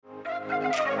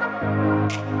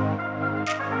Hello,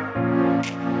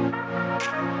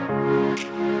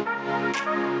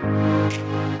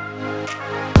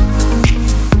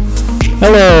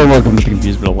 welcome to the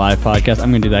Confused But Alive podcast.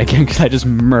 I'm going to do that again because I just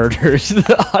murdered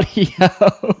the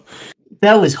audio.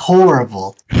 That was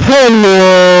horrible.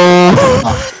 Hello!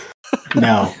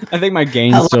 No. I think my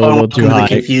gain's still a little too high. Welcome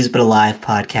to the Confused But Alive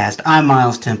podcast. I'm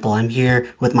Myles Temple. I'm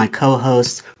here with my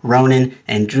co-hosts, Ronan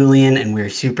and Julian, and we're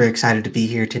super excited to be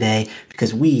here today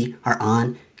because we are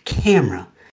on camera.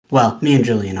 Well, me and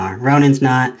Julian are. Ronan's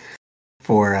not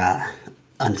for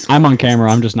I'm on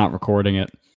camera, I'm just not recording it.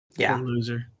 Yeah.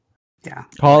 Loser. Yeah.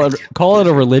 Call it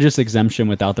a religious exemption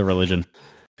without the religion.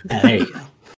 There you go.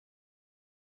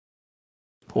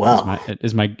 Well, I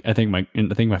think I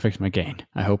fixed my gain.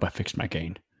 I hope I fixed my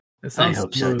gain. It sounds I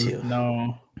hope so smooth. too.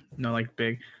 No, like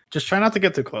big. Just try not to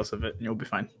get too close of it, and you'll be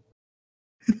fine.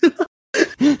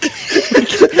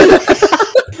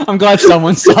 I'm glad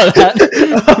someone saw that.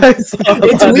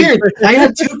 it's weird. I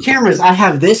have two cameras. I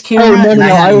have this camera and I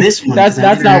have this one. That's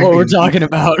not what we're talking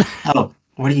about. Oh,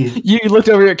 what are you? You looked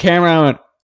over your camera and went.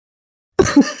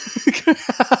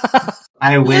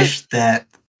 I wish that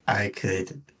I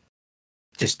could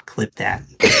just clip that.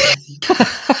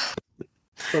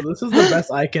 So this is the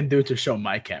best I can do to show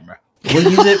my camera. We'll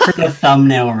use it for the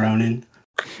thumbnail, Ronan.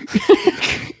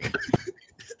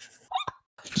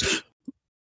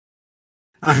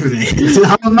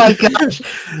 Oh my gosh.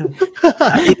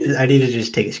 I need to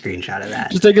just take a screenshot of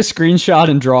that. Just take a screenshot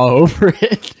and draw over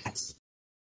it.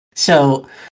 So,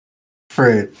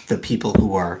 for the people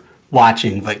who are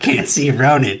watching but can't see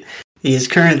Ronan, he is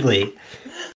currently...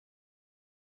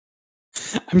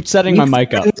 I'm setting my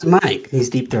mic up. His mic. He's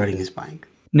deep-throating his mic.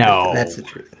 No. That's the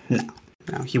truth. No,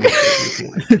 he won't do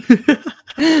anything like that.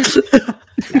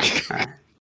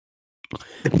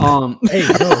 No, all right. Hey,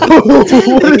 bro.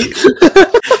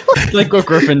 Like what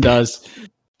Griffin does.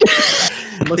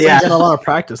 Looks like you got a lot of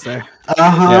practice there.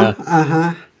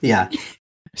 Yeah.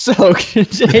 So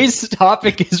today's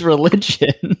topic is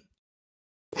religion.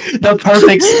 The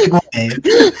perfect segue.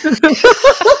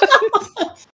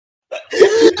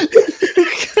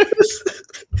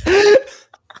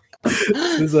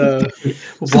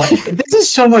 This is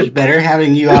so much better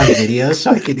having you on video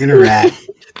so I can interact.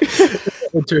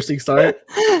 Interesting start.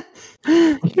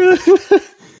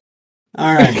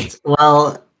 All right.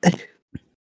 Well,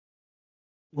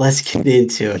 let's get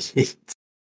into it.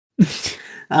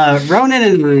 Ronan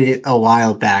and I a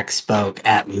while back spoke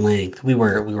at length. We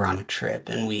were on a trip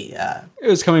and we It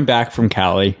was coming back from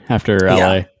Cali after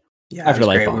LA. Yeah, after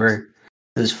Lightbox.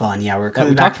 It was fun. Yeah, we were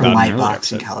coming back from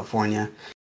Lightbox in episode. California.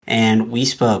 And we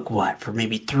spoke, for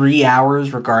maybe 3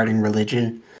 hours regarding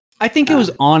religion. I think it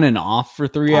was on and off for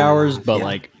 3 hours, but yeah.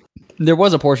 like there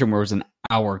was a portion where it was an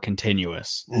hour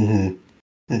continuous. Mm-hmm.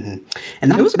 Mm-hmm.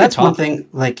 And that's one thing.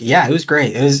 Like, yeah, it was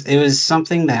great. It was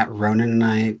something that Ronan and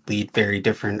I lead very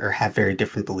different or have very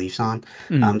different beliefs on.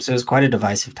 Mm. So it was quite a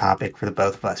divisive topic for the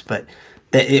both of us, but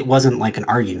it wasn't like an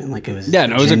argument. Like it was. Yeah,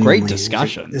 no, it was a great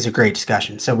discussion. It was a great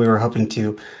discussion. So we were hoping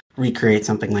to recreate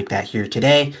something like that here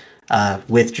today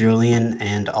with Julian,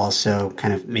 and also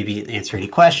kind of maybe answer any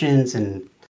questions and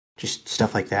just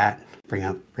stuff like that. Bring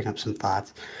up some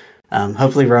thoughts.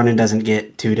 Hopefully Ronan doesn't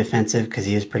get too defensive because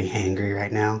he is pretty hangry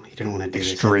right now. He didn't want to do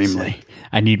this. Extremely.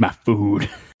 I need my food.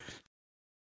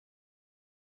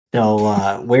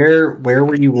 So, where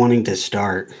were you wanting to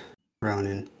start,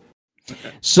 Ronan?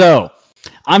 So,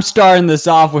 I'm starting this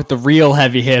off with the real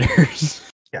heavy hitters.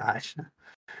 Gosh.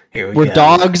 Here we Were go.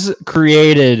 dogs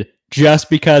created just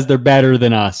because they're better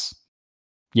than us?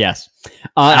 Yes.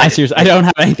 I seriously, I don't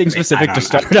have anything specific to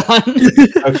start on.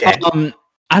 Okay.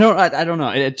 I don't know.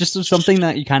 It just is something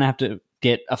that you kind of have to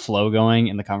get a flow going,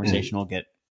 and the conversation will get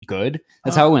good.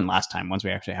 That's how it went last time. Once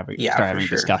we actually start having a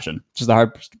discussion, just the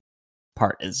hard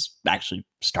part is actually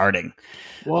starting.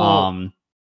 Well,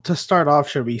 to start off,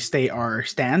 should we state our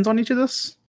stands on each of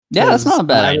this? Yeah, that's not a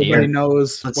bad idea. Everybody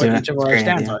knows what each of our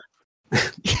stands are.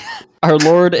 Our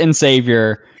Lord and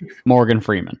Savior, Morgan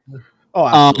Freeman. Oh,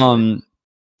 absolutely.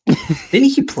 Didn't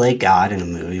he play God in a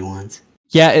movie once?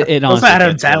 Yeah, it was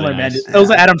Adam Sandler, man. It was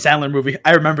an Adam Sandler movie.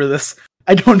 I remember this.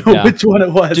 I don't know which one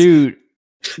it was. Dude,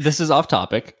 this is off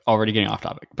topic. Already getting off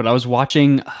topic. But I was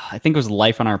watching, I think it was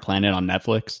Life on Our Planet on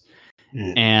Netflix.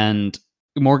 And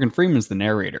Morgan Freeman's the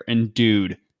narrator. And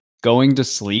dude, going to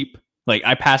sleep, like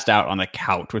I passed out on the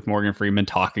couch with Morgan Freeman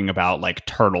talking about like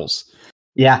turtles.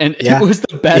 Yeah. And it was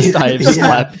the best I've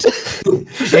slept.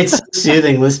 It's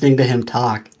soothing listening to him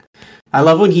talk. I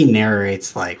love when he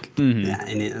narrates like in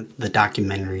the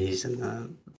documentaries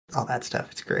and all that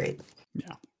stuff. It's great.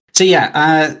 Yeah. So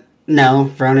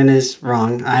no, Ronan is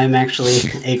wrong. I'm actually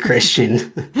a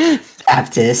Christian.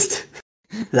 Baptist.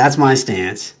 That's my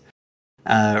stance.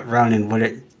 Ronan,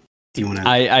 do you want to?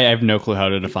 I have no clue how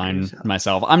to define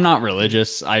myself. I'm not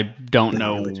religious. I don't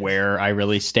know where I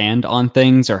really stand on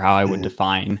things or how I would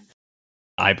define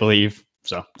I believe.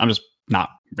 So I'm just not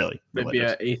really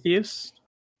religious. Maybe an atheist?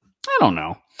 I don't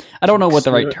know. I don't know what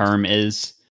the right term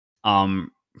is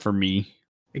for me.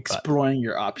 Exploring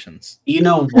your options. Do you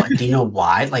know what? Do you know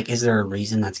why? Like, is there a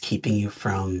reason that's keeping you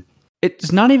from?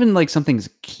 It's not even like something's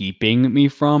keeping me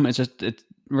from. It's just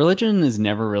religion has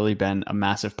never really been a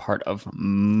massive part of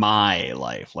my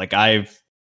life. Like I've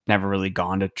never really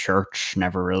gone to church.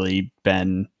 Never really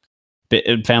been.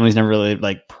 Family's never really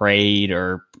like prayed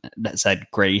or said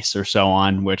grace or so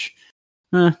on. Which,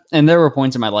 and there were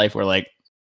points in my life where like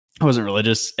I wasn't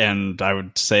religious, and I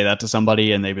would say that to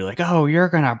somebody, and they'd be like, "Oh, you're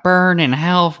gonna burn in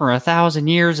hell for 1,000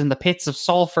 years in the pits of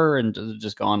sulfur," and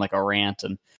just go on like a rant,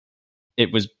 and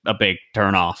it was a big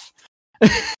turn off.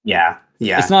 Yeah.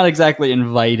 It's not exactly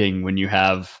inviting when you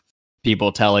have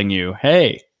people telling you,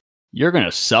 "Hey, you're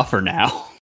gonna suffer now."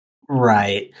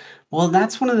 Right. Well,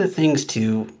 that's one of the things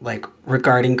too. Like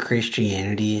regarding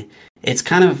Christianity, it's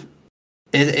kind of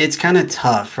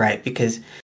tough, right? Because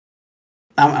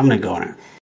I'm gonna go on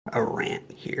a rant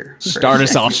here. Start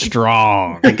us off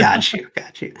strong. I got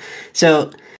you.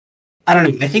 So, I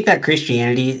don't know. I think that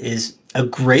Christianity is a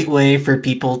great way for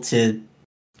people to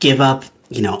give up,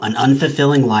 an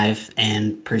unfulfilling life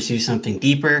and pursue something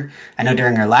deeper. I know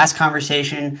during our last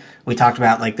conversation, we talked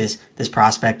about like this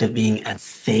prospect of being a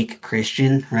fake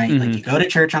Christian, right? Mm-hmm. Like you go to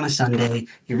church on a Sunday,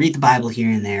 you read the Bible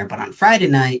here and there, but on Friday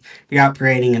night, you're out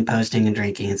parading and posting and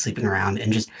drinking and sleeping around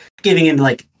and just giving into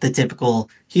like the typical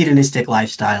hedonistic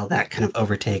lifestyle that kind of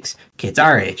overtakes kids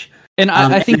our age. And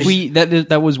I think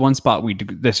that was one spot we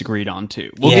disagreed on too.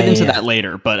 We'll get into that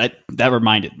later, but that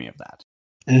reminded me of that.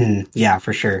 Yeah,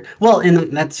 for sure. Well,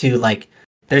 and that too, like,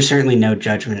 there's certainly no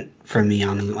judgment from me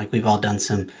on them. Like, we've all done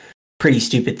some pretty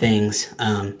stupid things.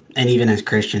 And even as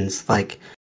Christians, like,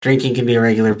 drinking can be a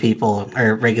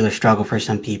regular struggle for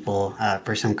some people,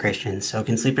 for some Christians. So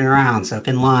can sleeping around, so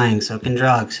can lying, so can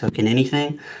drugs, so can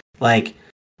anything. Like,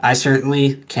 I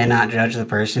certainly cannot judge the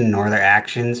person nor their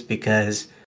actions because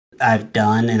I've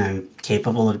done and I'm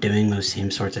capable of doing those same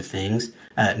sorts of things.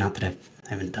 Not that I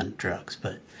haven't done drugs,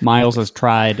 but Myles has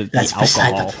tried that's alcohol.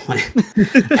 Beside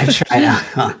the point. I've tried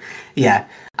alcohol. Yeah,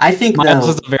 I think Myles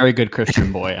is a very good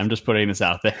Christian boy. I'm just putting this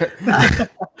out there.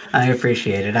 I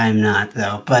appreciate it. I am not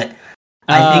though, but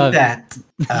I think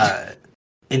that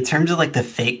in terms of like the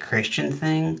fake Christian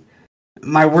thing,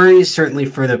 my worry is certainly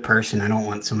for the person. I don't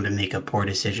want someone to make a poor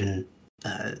decision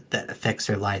that affects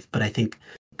their life, but I think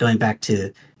going back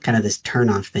to kind of this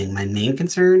turn-off thing, my main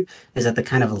concern is that the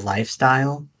kind of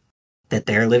lifestyle that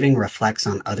they're living reflects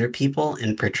on other people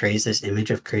and portrays this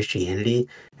image of Christianity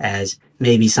as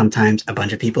maybe sometimes a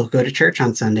bunch of people who go to church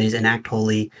on Sundays and act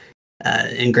holy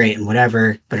and great and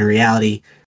whatever, but in reality,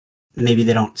 maybe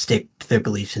they don't stick to their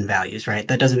beliefs and values, right?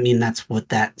 That doesn't mean that's what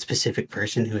that specific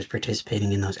person who is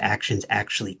participating in those actions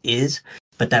actually is,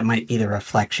 but that might be the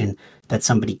reflection that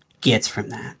somebody gets from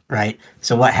that, right?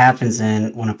 So what happens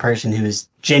then when a person who is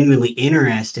genuinely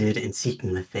interested in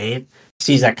seeking the faith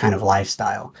sees that kind of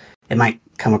lifestyle? It might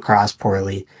come across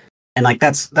poorly. And like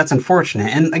that's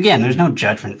unfortunate. And again, there's no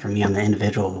judgment from me on the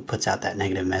individual who puts out that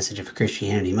negative message of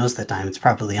Christianity. Most of the time it's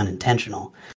probably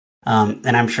unintentional.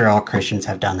 And I'm sure all Christians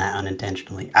have done that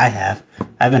unintentionally. I have.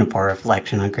 I've been a poor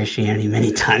reflection on Christianity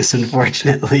many times,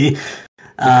 unfortunately.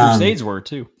 The Crusades were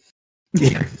too.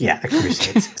 Yeah, the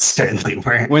Crusades certainly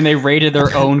were. When they raided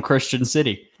their own Christian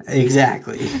city.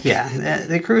 Exactly. Yeah.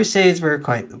 The Crusades were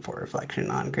quite the poor reflection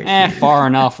on Christianity. Far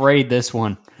enough. Raid this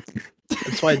one.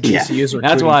 That's why GCUs are.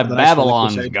 That's why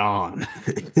Babylon's gone.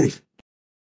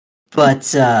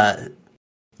 But I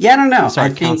don't know. Sorry,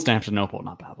 I think Constantinople,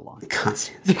 not Babylon.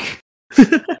 Constantinople.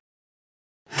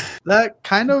 That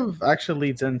kind of actually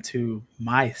leads into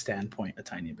my standpoint a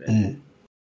tiny bit,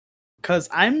 because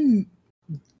I'm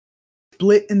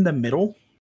split in the middle,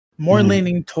 more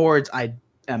leaning towards I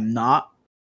am not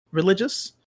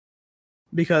religious.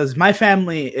 Because my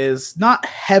family is not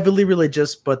heavily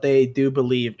religious, but they do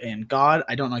believe in God.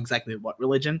 I don't know exactly what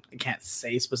religion. I can't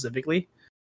say specifically.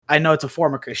 I know it's a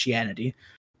form of Christianity,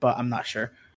 but I'm not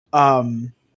sure.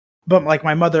 But like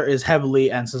my mother is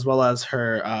heavily, and as well as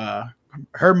her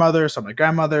mother, so my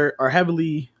grandmother are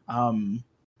heavily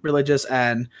religious,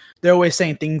 and they're always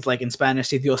saying things like in Spanish,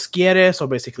 "Si Dios quiere," so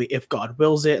basically if God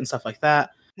wills it and stuff like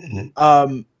that.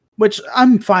 Which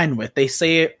I'm fine with. They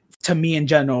say it to me in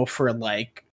general for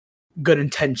like good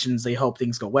intentions. They hope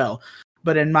things go well,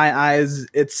 but in my eyes,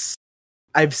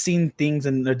 I've seen things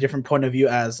in a different point of view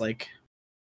as like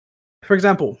for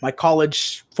example, my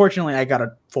college, fortunately, I got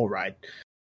a full ride.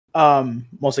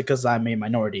 Mostly because I'm a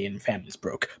minority and family's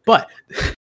broke. But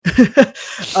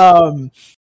besides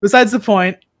the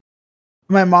point,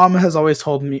 my mom has always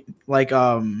told me, like,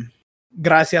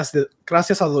 gracias a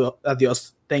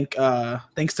Dios,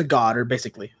 thanks to God, or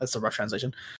basically, that's the rough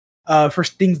translation, for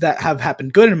things that have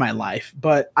happened good in my life.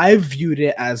 But I've viewed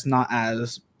it as not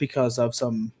as because of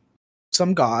some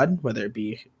God, whether it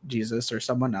be Jesus or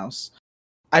someone else.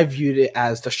 I viewed it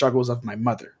as the struggles of my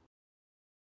mother.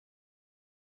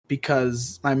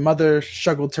 Because my mother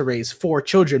struggled to raise 4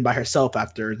 children by herself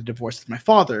after the divorce with my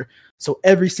father. So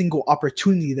every single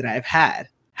opportunity that I've had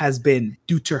has been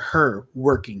due to her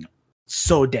working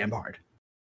so damn hard.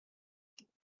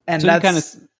 And so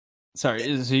that's so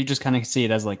you just kind of see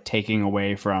it as like taking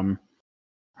away from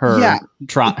her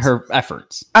her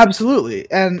efforts. Absolutely.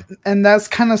 And that's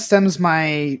kind of stems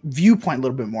my viewpoint a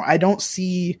little bit more. I don't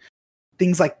see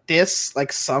things like this,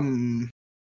 like some,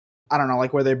 I don't know,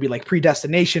 like whether it be like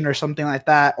predestination or something like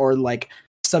that, or like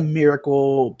some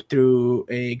miracle through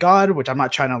a God, which I'm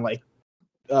not trying to like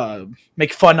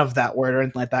make fun of that word or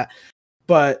anything like that.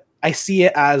 But I see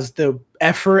it as the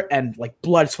effort and like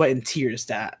blood, sweat, and tears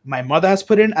that my mother has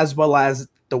put in, as well as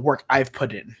the work I've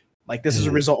put in. Like this is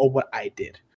a result of what I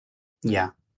did. Yeah.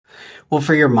 Well,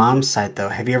 for your mom's side though,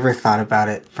 have you ever thought about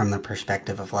it from the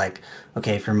perspective of like,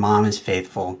 okay, if your mom is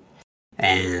faithful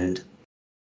and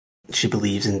she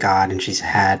believes in God and she's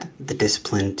had the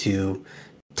discipline to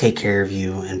take care of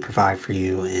you and provide for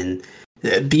you and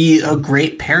be a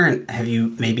great parent, have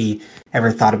you maybe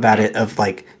ever thought about it of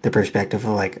like the perspective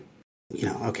of like, you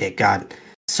know, okay, God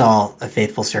saw a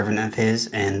faithful servant of his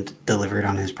and delivered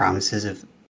on his promises of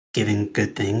giving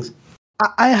good things?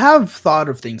 I have thought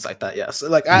of things like that, yes.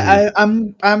 Like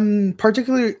I'm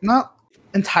particularly not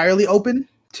entirely open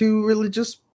to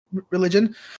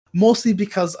religion, mostly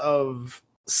because of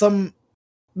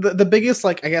the biggest,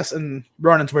 like, I guess in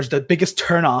Ronan's words, the biggest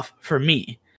turnoff for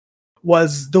me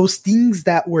was those things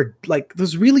that were like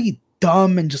those really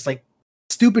dumb and just like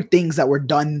stupid things that were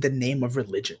done in the name of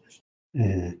religion.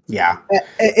 Yeah.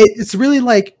 It's really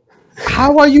like,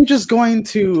 how are you just going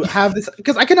to have this?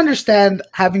 Because I can understand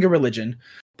having a religion,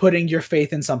 putting your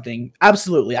faith in something.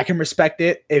 Absolutely. I can respect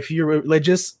it. If you're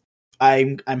religious,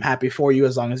 I'm happy for you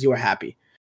as long as you are happy.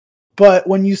 But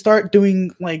when you start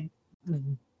doing, like,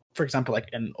 for example, like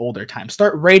in older times,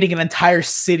 start raiding an entire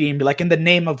city and be like, in the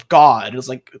name of God. It was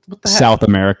like, what the heck? South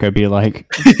America be like,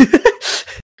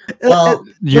 well,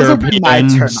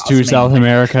 Europeans to South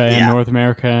America and North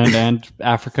America and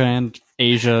Africa and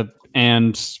Asia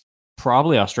and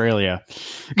probably Australia.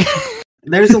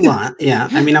 There's a lot. Yeah.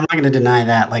 I mean, I'm not going to deny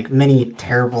that. Like, many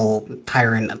terrible,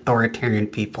 tyrant, authoritarian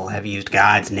people have used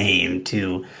God's name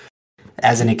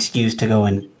as an excuse to go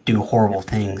and do horrible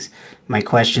things. My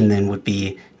question then would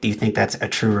be, do you think that's a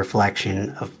true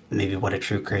reflection of maybe what a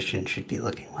true Christian should be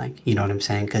looking like? You know what I'm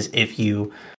saying? Because if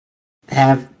you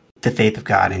have the faith of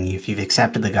God in you, if you've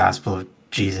accepted the gospel of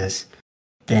Jesus,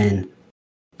 then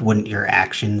wouldn't your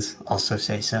actions also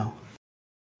say so?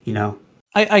 You know?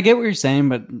 I get what you're saying,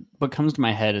 but what comes to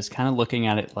my head is kind of looking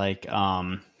at it like,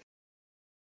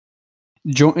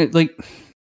 like,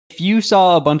 if you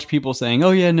saw a bunch of people saying,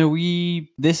 "Oh yeah, no,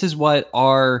 this is what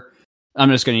I'm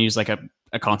just going to use like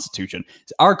a constitution.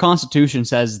 Our constitution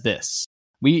says this.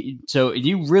 So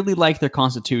you really like their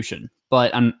constitution,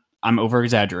 but I'm over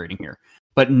exaggerating here.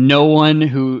 But no one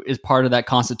who is part of that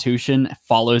constitution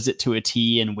follows it to a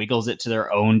T and wiggles it to their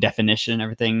own definition and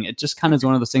everything. It just kind of is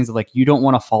one of those things that, like, you don't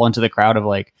want to fall into the crowd of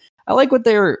like, I like what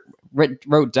they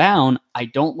wrote down. I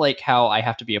don't like how I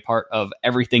have to be a part of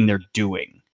everything they're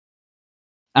doing.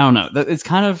 I don't know. It's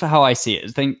kind of how I see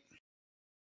it.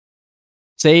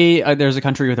 Say there's a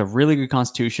country with a really good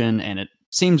constitution and it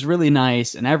seems really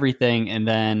nice and everything, and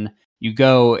then you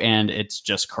go and it's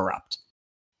just corrupt.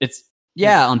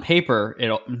 On paper,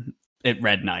 it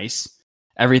read nice.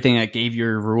 Everything that gave you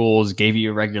your rules, gave you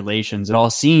your regulations, it all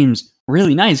seems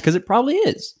really nice because it probably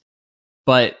is.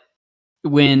 But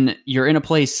when you're in a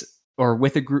place or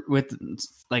with a group, with,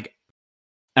 like,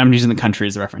 I'm using the country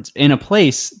as a reference, in a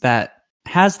place that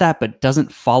has that but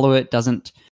doesn't follow it,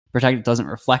 doesn't protect it, doesn't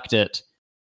reflect it,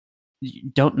 you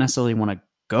don't necessarily want to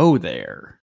go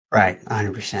there. Right,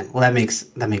 100%. Well, that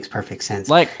makes perfect sense.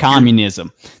 Like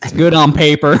communism. It's good on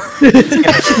paper.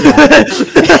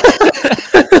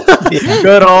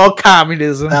 Good old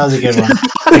communism. That was a good one.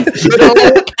 Good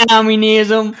old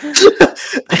communism.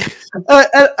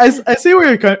 I see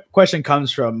where your question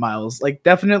comes from, Myles. Like,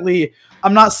 definitely,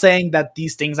 I'm not saying that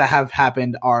these things that have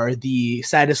happened are the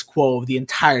status quo of the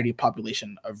entirety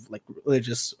population of, like,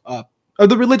 religious, or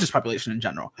the religious population in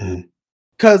general.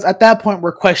 because at that point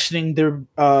we're questioning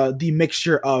the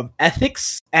mixture of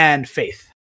ethics and faith.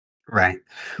 Right.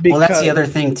 Well, that's the other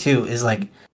thing too, is like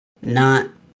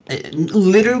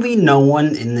literally no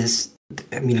one in this,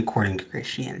 I mean, according to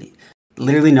Christianity,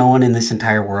 literally no one in this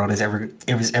entire world is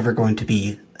ever going to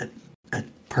be a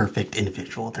perfect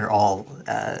individual. They're all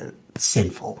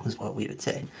sinful, is what we would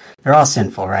say. They're all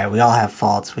sinful, right? We all have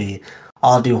faults. We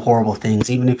all do horrible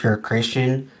things. Even if you're a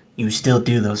Christian, you still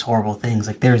do those horrible things.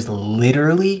 Like, there's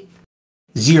literally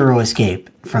zero escape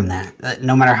from that.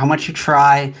 No matter how much you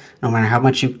try, no matter how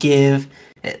much you give,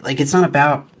 it's not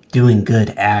about doing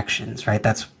good actions, right?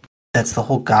 That's the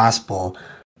whole gospel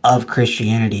of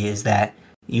Christianity, is that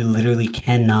you literally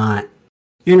cannot,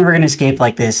 you're never going to escape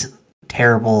like this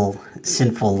terrible,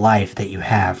 sinful life that you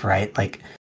have, right? Like,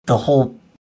 the whole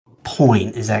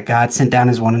point is that God sent down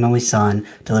his one and only Son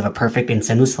to live a perfect and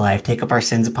sinless life, take up our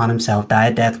sins upon himself, die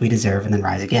a death we deserve, and then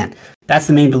rise again. That's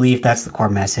the main belief. That's the core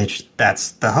message.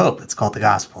 That's the hope. It's called the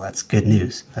gospel. That's good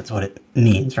news. That's what it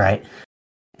means, right?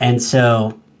 And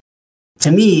so,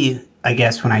 to me, I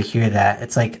guess when I hear that,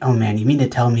 it's like, oh man, you mean to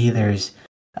tell me there's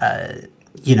a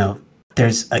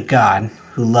God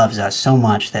who loves us so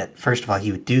much that, first of all,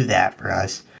 he would do that for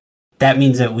us. That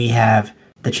means that we have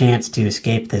the chance to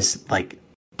escape this, like,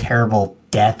 terrible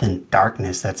death and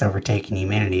darkness that's overtaken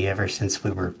humanity ever since we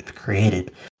were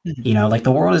created. Mm-hmm. Like,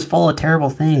 the world is full of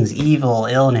terrible things: evil,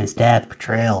 illness, death,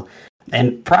 betrayal,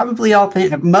 and probably all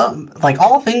things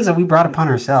that we brought upon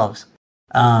ourselves.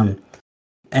 And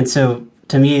so,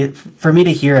 for me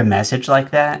to hear a message like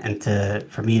that, and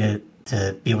for me to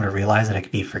be able to realize that I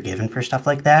could be forgiven for stuff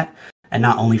like that, and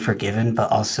not only forgiven, but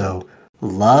also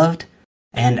loved,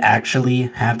 and actually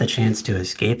have the chance to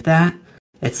escape that,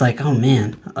 it's like, oh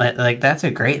man, like that's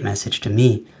a great message to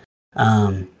me.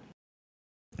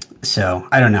 So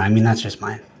I don't know. I mean, that's just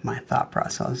my thought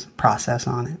process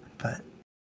on it. But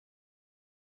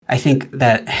I think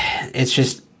that it's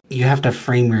just, you have to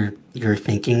frame your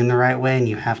thinking in the right way, and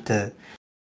you have to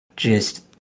just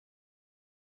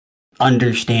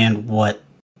understand what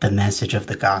the message of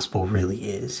the gospel really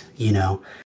is,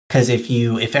 because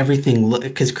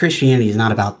because Christianity is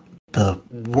not about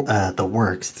the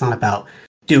works. It's not about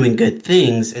doing good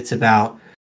things. It's about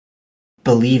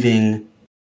believing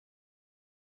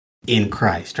in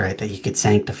Christ, right? That he could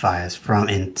sanctify us from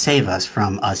and save us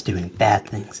from us doing bad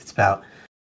things. It's about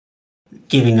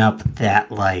giving up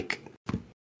that, like,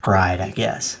 pride, I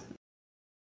guess.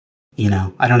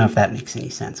 I don't know if that makes any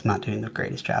sense. I'm not doing the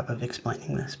greatest job of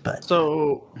explaining this, but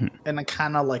so in a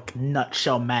kind of like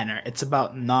nutshell manner, it's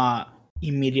about not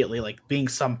immediately like being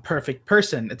some perfect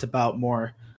person. It's about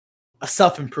more a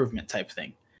self-improvement type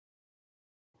thing.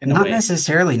 Not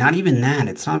necessarily, not even that.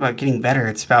 It's not about getting better.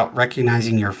 It's about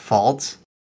recognizing your faults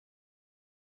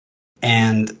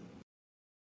and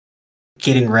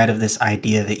getting rid of this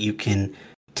idea that you can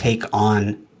take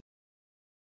on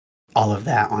all of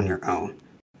that on your own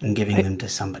and giving them to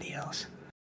somebody else.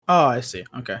 Oh, I see.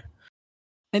 Okay.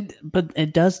 But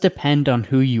it does depend on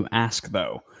who you ask,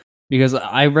 though. Because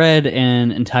I read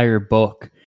an entire book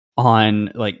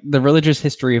on, like, the religious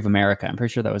history of America. I'm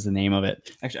pretty sure that was the name of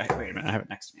it. Actually, wait a minute. I have it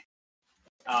next to me.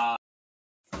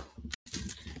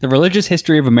 The Religious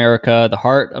History of America, The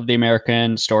Heart of the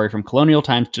American Story from Colonial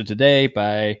Times to Today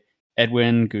by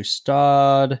Edwin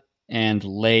Gustad and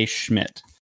Leigh Schmidt.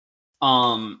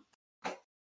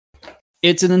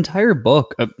 It's an entire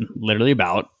book literally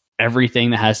about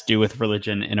everything that has to do with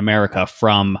religion in America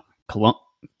from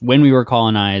when we were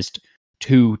colonized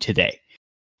to today.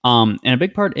 And a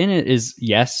big part in it is,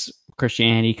 yes,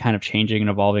 Christianity kind of changing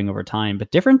and evolving over time, but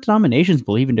different denominations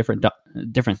believe in different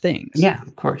things. Yeah,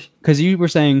 of course. Because you were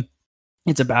saying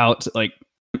it's about, like,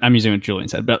 I'm using what Julian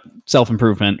said, about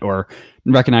self-improvement or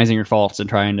recognizing your faults and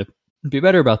trying to be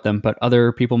better about them. But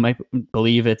other people might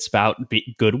believe it's about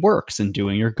good works and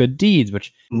doing your good deeds,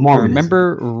 which, if I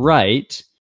remember right,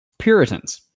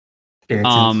 Puritans.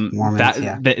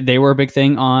 Mormons, they were a big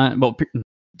thing on,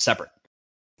 separate.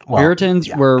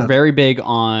 Puritans were very big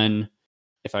on,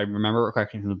 if I remember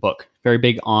correctly from the book, very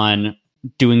big on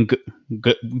doing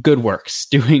good works,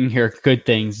 doing your good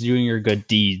things, doing your good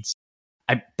deeds.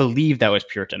 I believe that was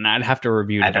Puritan. I'd have to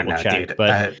review to double check, dude,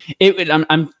 but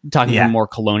I'm talking from more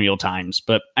colonial times.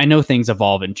 But I know things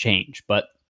evolve and change. But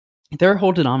there are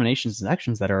whole denominations and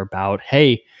sections that are about,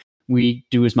 hey, we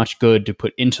do as much good to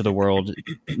put into the world,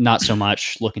 not so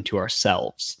much look into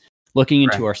ourselves. Looking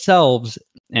into ourselves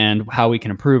and how we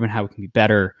can improve and how we can be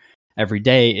better every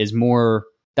day is more.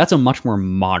 That's a much more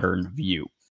modern view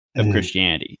of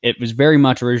Christianity. It was very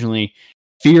much originally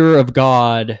fear of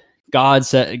God. God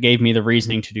gave me the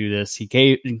reasoning to do this. He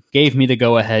gave me the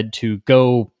go ahead to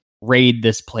go raid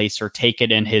this place or take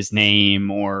it in his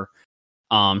name or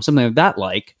something of that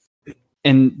like.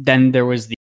 And then there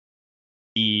was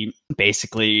the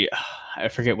basically, I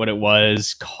forget what it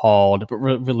was called, but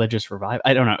religious revival.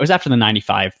 I don't know. It was after the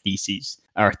 95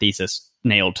 thesis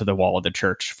nailed to the wall of the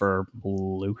church for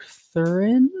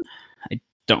Lutheran. I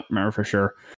don't remember for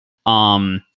sure.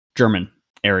 German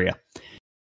area,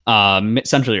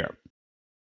 Central Europe.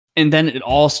 And then it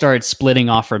all started splitting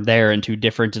off from there into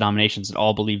different denominations that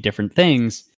all believe different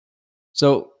things.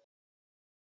 So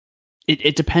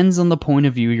it depends on the point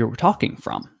of view you're talking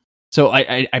from. So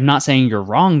I'm not saying you're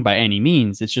wrong by any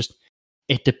means. It's just,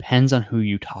 it depends on who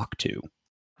you talk to.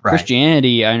 Right.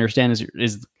 Christianity, I understand,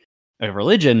 is a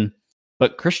religion,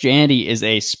 but Christianity is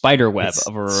a spider web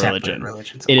of a religion.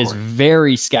 It is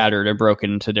very scattered and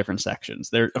broken into different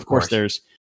sections. Of course, there's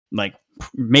like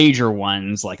major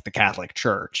ones like the Catholic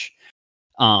Church.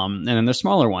 And then there's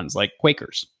smaller ones like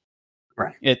Quakers.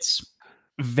 Right. It's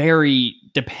very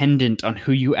dependent on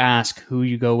who you ask, who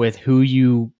you go with, who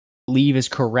you believe is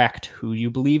correct, who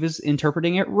you believe is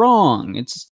interpreting it wrong.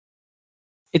 It's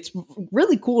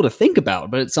really cool to think about,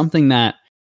 but it's something that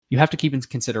you have to keep in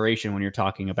consideration when you're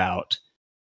talking about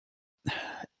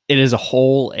it as a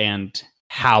whole and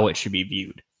how it should be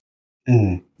viewed.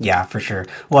 Yeah, for sure.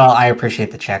 Well, I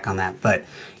appreciate the check on that, but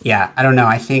yeah, I don't know.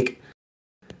 I think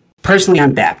personally,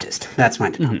 I'm Baptist. That's my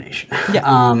denomination.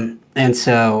 Yeah. And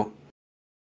so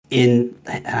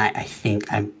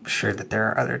I'm sure that there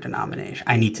are other denominations.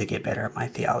 I need to get better at my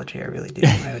theology. I really do.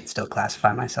 I would still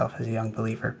classify myself as a young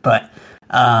believer, but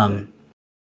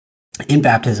in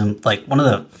baptism, like one of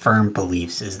the firm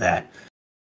beliefs is that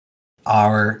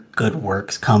our good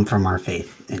works come from our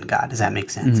faith in God. Does that make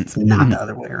sense? It's not the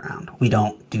other way around. We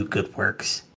don't do good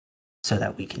works so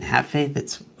that we can have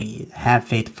faith. We have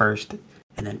faith first,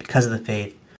 and then because of the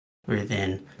faith, we're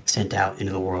then sent out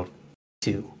into the world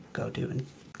to go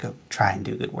try and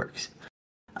do good works.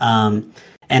 And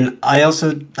I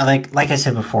also, like I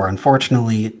said before,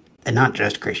 unfortunately, and not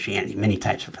just Christianity, many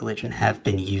types of religion have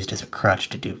been used as a crutch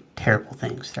to do terrible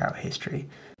things throughout history,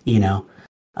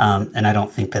 and I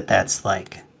don't think that that's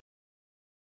like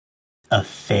a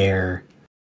fair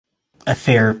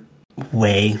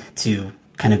way to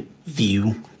kind of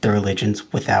view the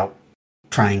religions without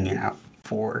trying it out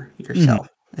for yourself,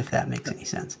 if that makes any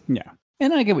sense. Yeah.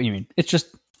 And I get what you mean. It's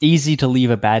just easy to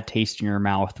leave a bad taste in your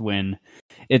mouth when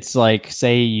it's like,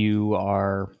 say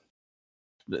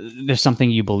there's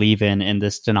something you believe in and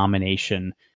this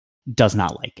denomination does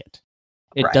not like it.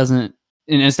 It doesn't,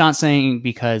 and it's not saying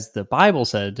because the Bible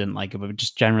said it didn't like it, but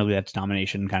just generally that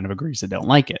denomination kind of agrees they don't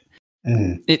like it.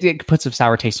 It puts a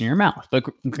sour taste in your mouth. But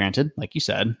granted, like you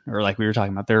said, or like we were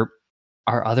talking about, there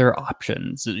are other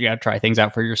options. You got to try things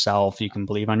out for yourself. You can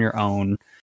believe on your own.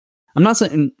 I'm not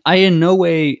saying, I in no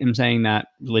way am saying that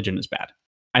religion is bad.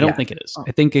 I don't think it is.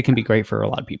 I think it can be great for a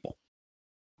lot of people.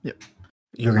 Yep.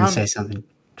 You were going to say something,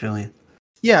 Julian.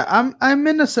 Yeah, I'm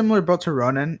in a similar boat to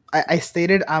Ronan. I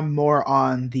stated I'm more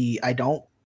on the I don't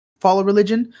follow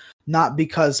religion, not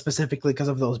specifically because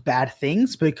of those bad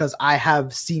things, because I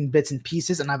have seen bits and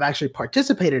pieces and I've actually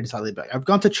participated in something. I've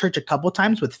gone to church a couple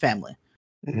times with family,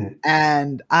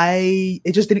 and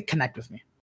it just didn't connect with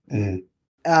me.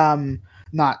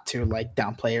 Not to like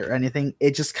downplay it or anything.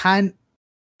 It just how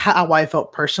I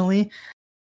felt personally,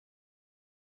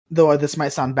 though this might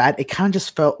sound bad, it kind of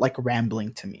just felt like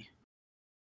rambling to me.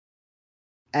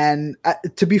 And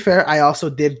to be fair, I also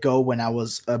did go when I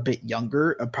was a bit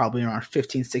younger, probably around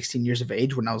 15, 16 years of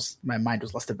age, when my mind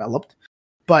was less developed.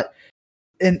 But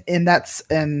in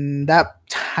that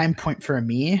time point for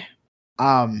me,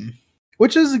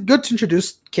 which is good to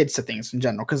introduce kids to things in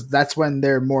general, because that's when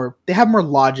they have more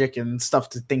logic and stuff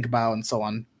to think about and so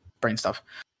on, brain stuff.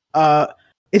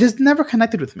 It has never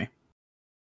connected with me.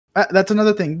 That's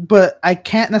another thing, but I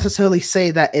can't necessarily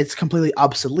say that it's completely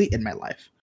obsolete in my life.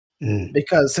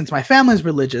 Because since my family is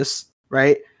religious,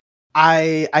 right,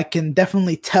 I can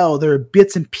definitely tell there are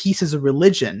bits and pieces of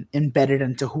religion embedded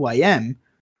into who I am.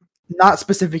 Not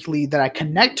specifically that I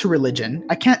connect to religion.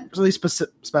 I can't really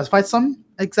specify some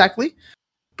exactly,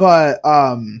 but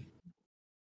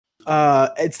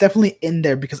it's definitely in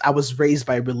there because I was raised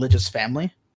by a religious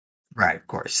family. Right, of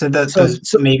course. So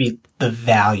those maybe the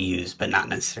values, but not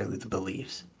necessarily the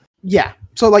beliefs. Yeah.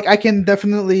 So like I can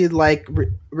definitely like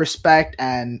respect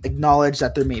and acknowledge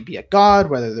that there may be a God,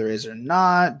 whether there is or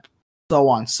not, so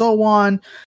on.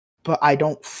 But I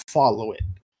don't follow it.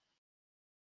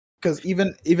 Because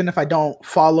even if I don't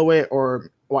follow it or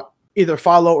either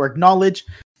follow or acknowledge,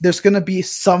 there's going to be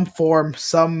some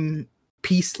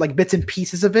piece, like bits and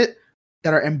pieces of it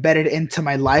that are embedded into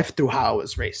my life through how I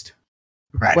was raised.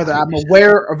 Right. Whether 100%. I'm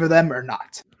aware of them or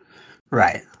not.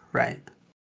 Right. Well,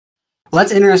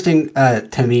 that's interesting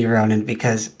to me, Ronan,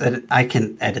 because I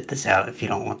can edit this out if you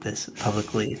don't want this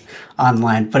publicly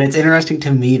online. But it's interesting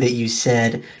to me that you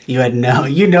said you had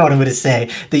you know what I'm going to say,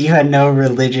 that you had no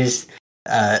religious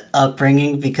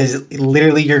upbringing, because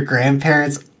literally your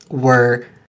grandparents were,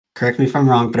 correct me if I'm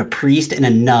wrong, but a priest and a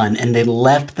nun, and they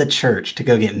left the church to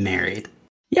go get married.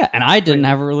 Yeah, and I didn't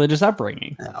have a religious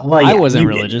upbringing. Well, yeah, I wasn't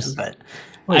religious. But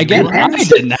again, I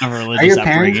didn't have a religious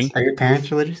upbringing. Are your parents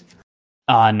religious?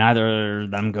 Neither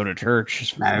of them go to church, as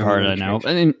far as I know.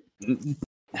 I mean,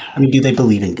 do they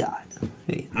believe in God?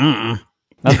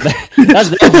 That's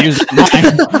their views.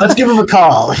 Let's give them a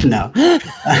call. No,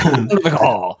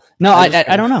 No,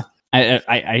 I don't know.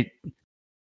 I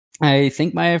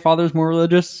think my father's more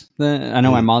religious than I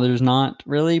know. My mother's not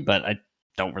really, but I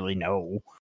don't really know.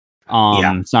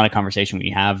 It's not a conversation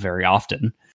we have very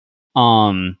often.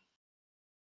 I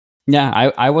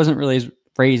wasn't really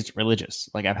raised religious.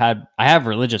 Like I have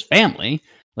religious family,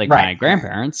 like my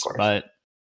grandparents, but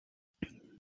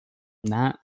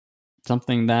not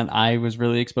something that I was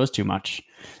really exposed to much.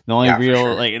 The only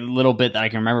like little bit that I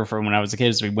can remember from when I was a kid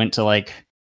is we went to like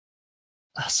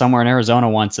somewhere in Arizona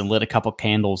once and lit a couple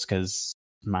candles because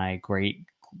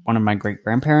one of my great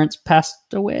grandparents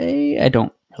passed away. I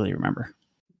don't really remember.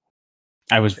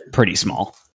 I was pretty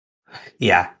small.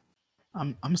 Yeah.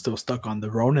 I'm still stuck on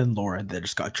the Ronan lore that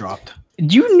just got dropped.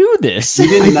 You knew this. You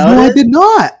didn't know? No, I did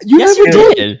not. Yes, you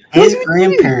did. His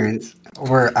grandparents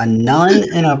were a nun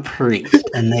and a priest,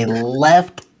 and they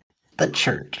left the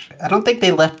church. I don't think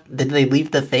they left. Did they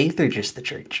leave the faith or just the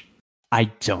church? I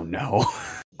don't know.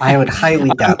 I would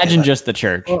highly doubt. Imagine just the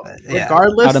church. Well,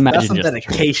 regardless, that's some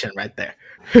dedication right there.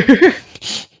 It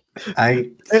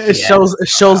shows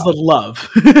the love.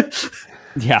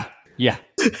 Yeah.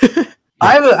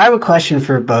 I have a question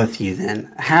for both of you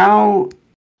then. How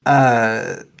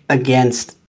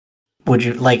against would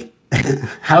you guys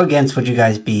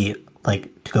be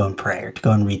like to go and pray or to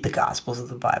go and read the Gospels of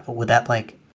the Bible? Would that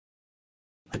like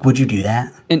would you do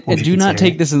that? And do not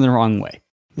take this in the wrong way.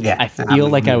 Yeah. I feel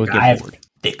like I would get bored.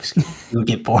 You would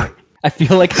get bored. I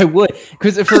feel like I would,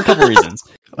 because for a couple reasons.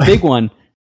 Big one,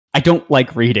 I don't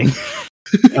like reading.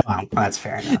 Oh, that's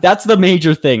fair enough. That's the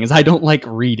major thing, is I don't like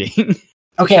reading.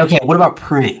 Okay. What about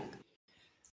praying?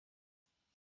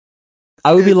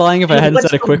 I would be lying if I hadn't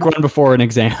said a quick run before an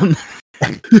exam.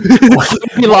 I would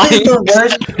be lying.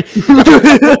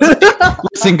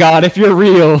 Listen, God, if you're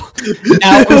real,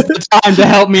 now is the time to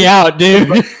help me out, dude.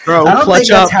 Bro, I don't think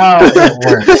that's how it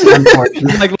works,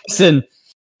 unfortunately. Like, listen,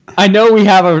 I know we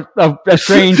have a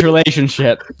strange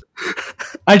relationship.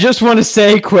 I just want to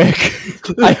say quick,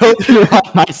 I hope you're on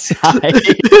my side.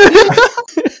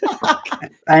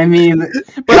 I mean,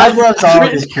 God loves all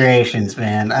of his creations,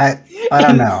 man. I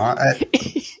don't know.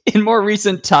 In more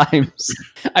recent times,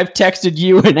 I've texted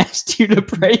you and asked you to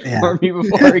pray for me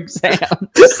before exams.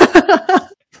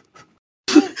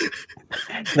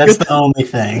 That's the only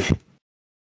thing.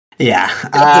 Yeah.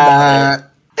 And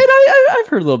I've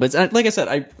heard a little bit. Like I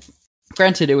said,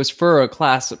 granted, it was for a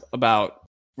class about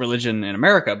religion in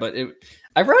America, but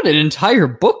I've read an entire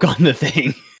book on the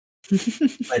thing.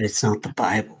 But it's not the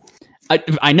Bible.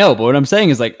 I know, but what I'm saying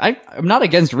is, like, I'm not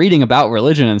against reading about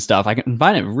religion and stuff. I can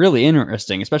find it really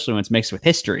interesting, especially when it's mixed with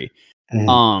history.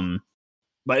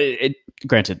 But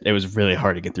granted, it was really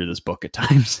hard to get through this book at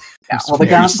times. Yeah, well, the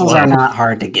Gospels are not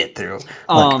hard to get through.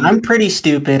 Look, I'm pretty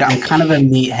stupid. I'm kind of a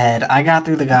meathead. I got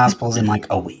through the Gospels in like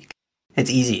a week. It's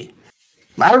easy.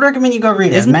 I would recommend you go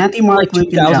read it. Matthew, Mark,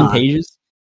 Luke, and John. Pages?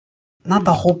 Not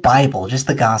the whole Bible, just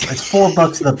the Gospel. It's 4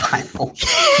 books of the Bible.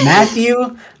 Matthew,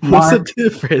 Mark. What's the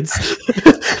difference?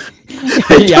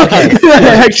 Yeah, okay.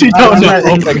 I actually don't know.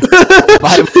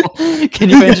 Bible. Can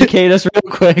you educate us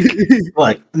real quick?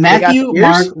 Look, Matthew,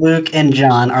 Mark, Luke, and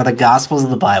John are the Gospels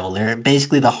of the Bible. They're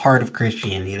basically the heart of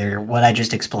Christianity. They're what I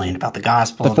just explained about the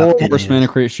Gospel. The 4 horsemen of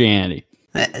Christianity.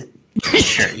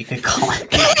 Sure, you could call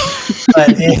it that.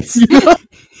 But it's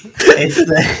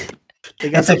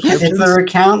the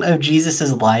recount of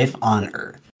Jesus' life on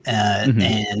earth.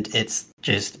 And it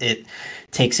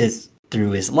takes us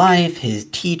through his life, his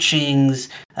teachings,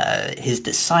 his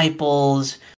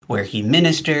disciples, where he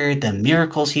ministered, the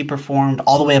miracles he performed,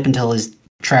 all the way up until his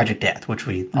tragic death, which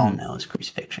we all know is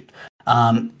crucifixion.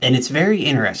 And it's very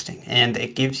interesting, and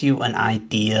it gives you an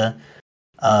idea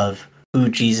of who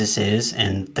Jesus is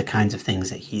and the kinds of things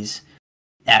that he's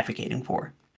advocating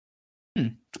for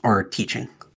or teaching.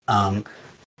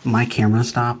 My camera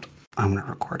stopped. I'm going to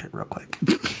record it real quick.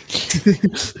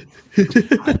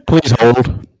 Please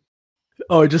hold.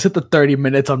 Oh, it just hit the 30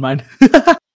 minutes on mine.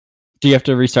 Do you have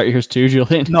to restart yours too,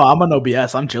 Julian? No, I'm on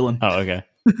OBS. I'm chilling. Oh, okay.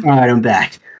 All right, I'm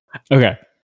back. Okay.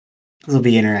 This will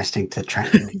be interesting to try.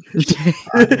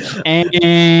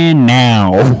 And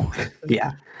now.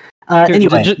 Yeah.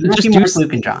 Anyway, just Matthew, Mark,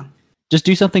 Luke, and John. Just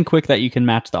do something quick that you can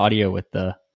match the audio with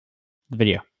the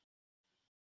video.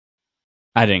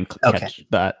 I didn't catch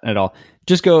that at all.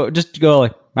 Just go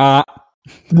like,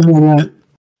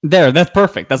 there, that's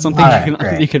perfect. That's something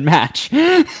you can match.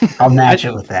 I'll match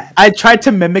it with that. I tried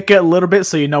to mimic it a little bit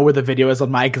so you know where the video is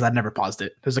on mine because I never paused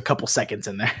it. There's a couple seconds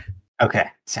in there. Okay,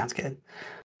 sounds good.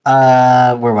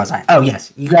 Where was I? Oh,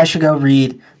 yes. You guys should go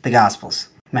read the Gospels.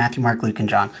 Matthew, Mark, Luke, and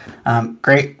John.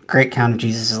 Great account of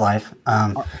Jesus' life.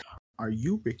 Are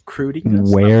you recruiting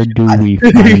us? Where do we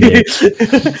find it?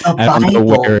 I don't know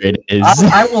where it is.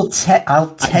 I'll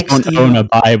text you. I don't own a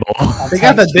Bible. They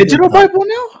got the digital Bible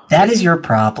now? That is your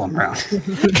problem, Ronan.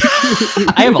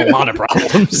 I have a lot of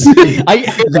problems.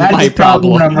 That is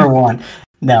problem number one.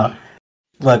 No.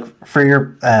 Look, for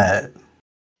your... I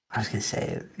was going to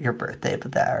say your birthday,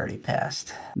 but that already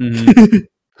passed. Mm-hmm.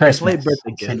 Christmas,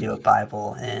 I'll send you a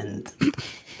Bible and...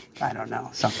 I don't know,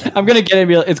 something. I'm going to get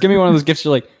it. It's going to be one of those gifts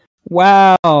you're like,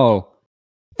 wow,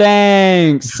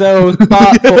 thanks, so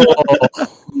thoughtful.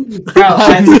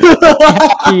 I'm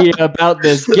happy about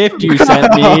this gift you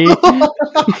sent me.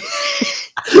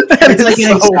 It's like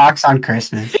getting socks on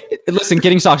Christmas. Listen,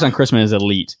 getting socks on Christmas is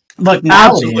elite. Look,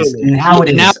 now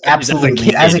it is.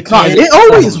 Absolutely. As a kid, it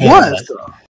always was.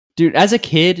 Dude, as a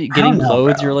kid, getting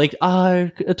clothes, you're like, a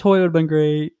toy would have been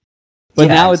great. But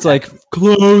now it's like,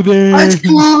 clothing. Let's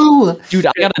go! Dude,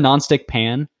 I got a nonstick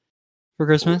pan for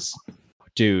Christmas.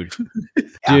 Dude.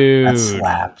 That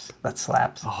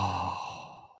slaps. Oh.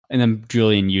 And then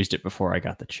Julian used it before I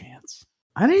got the chance.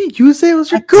 I didn't use it. It was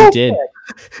your girlfriend. Did.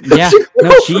 Yeah.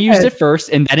 No, she used it first,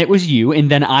 and then it was you, and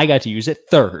then I got to use it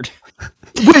third.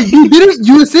 Wait, you didn't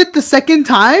use it the second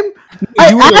time?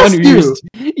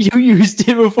 You used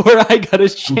it before I got a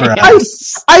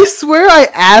chance. I swear I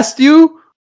asked you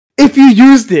if you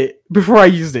used it before I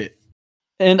used it.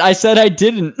 And I said I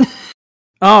didn't.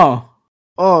 Oh,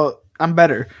 I'm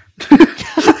better.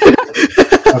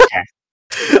 Okay.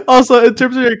 Also, in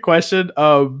terms of your question,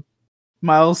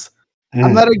 Myles,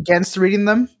 I'm not against reading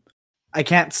them. I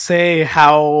can't say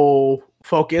how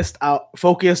focused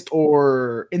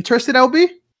or interested I'll be.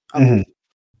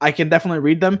 I can definitely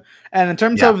read them. And in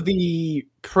terms of the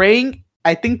praying,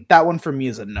 I think that one for me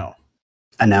is a no.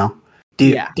 A no? Do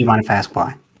you mind if I ask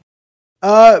why?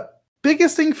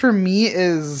 Biggest thing for me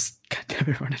is... God damn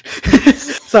it, Ronan.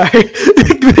 Sorry.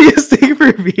 The biggest thing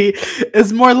for me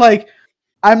is more like,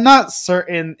 I'm not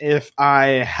certain if I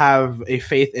have a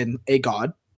faith in a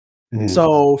God.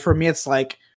 So for me, it's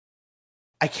like,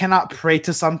 I cannot pray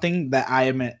to something that I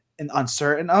am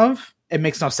uncertain of. It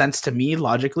makes no sense to me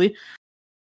logically.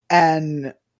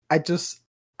 And I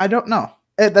don't know.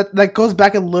 That goes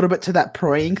back a little bit to that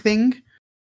praying thing.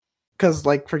 Because,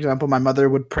 like, for example, my mother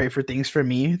would pray for things for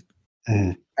me.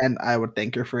 And I would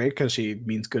thank her for it because she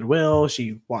means goodwill.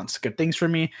 She wants good things for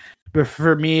me. But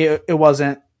for me, it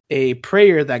wasn't a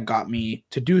prayer that got me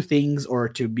to do things or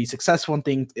to be successful in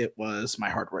things. It was my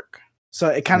hard work. So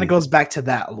it kind of goes back to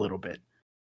that a little bit.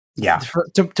 Yeah.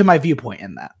 To my viewpoint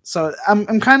in that. So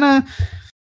I'm kind of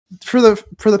for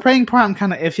the praying part, I'm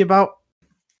kind of iffy about.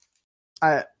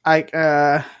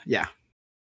 Yeah.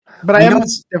 But I am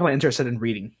definitely interested in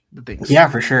reading the things. Yeah,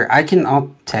 for sure.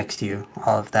 I'll text you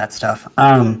all of that stuff.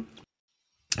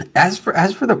 As for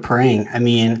the praying, I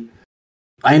mean,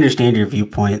 I understand your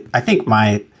viewpoint. I think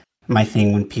my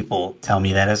thing when people tell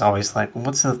me that is always like,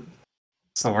 what's the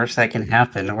worst that can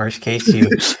happen? The worst case, you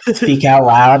speak out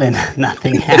loud and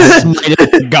nothing happens.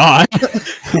 God,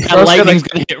 that lightning's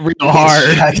gonna hit real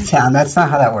hard. Shut down. That's not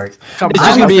how that works. It's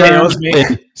just gonna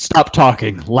be stop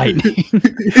talking, lightning.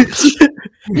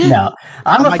 No,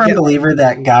 I'm a firm believer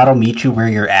that God will meet you where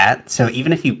you're at. So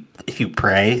even if you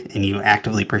pray and you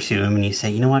actively pursue Him and you say,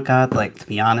 you know what, God, like, to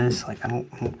be honest, like, I don't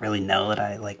really know that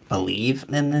I like believe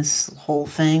in this whole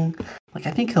thing. Like,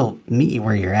 I think He'll meet you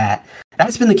where you're at.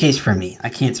 That's been the case for me. I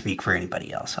can't speak for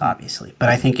anybody else, obviously, but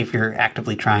I think if you're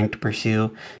actively trying to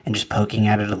pursue and just poking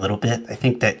at it a little bit, I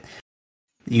think that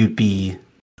you'd be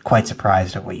quite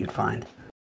surprised at what you'd find.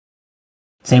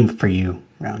 Same for you,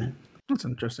 Ronan. That's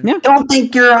interesting. Yeah. Don't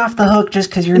think you're off the hook just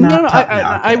because you're not. No,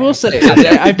 I will say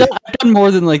I've done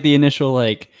more than like the initial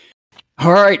like,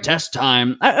 all right, test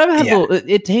time.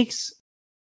 It takes.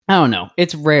 I don't know.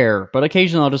 It's rare, but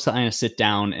occasionally I'll just kind of sit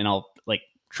down and I'll like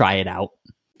try it out.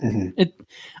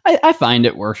 I find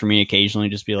it works for me occasionally.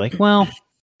 Just be like, well, it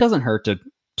doesn't hurt to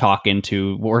talk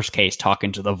into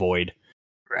the void.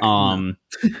 Right.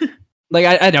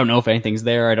 Like I don't know if anything's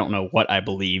there. I don't know what I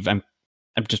believe. I'm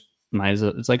just.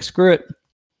 It's like, screw it.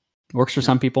 Works for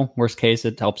some people. Worst case,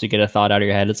 it helps you get a thought out of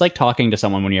your head. It's like talking to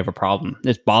someone when you have a problem.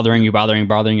 It's bothering you. And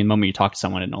the moment you talk to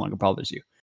someone, it no longer bothers you.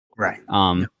 Right.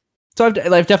 So I've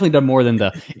definitely done more than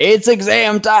it's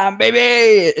exam time,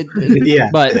 baby.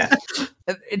 But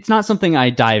it's not something I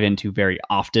dive into very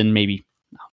often. Maybe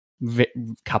a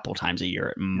couple times a year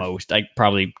at most. I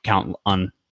probably count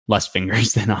on less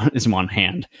fingers than is one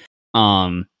hand.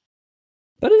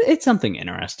 But it's something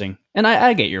interesting. And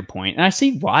I get your point. And I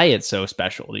see why it's so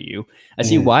special to you. I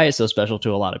see why it's so special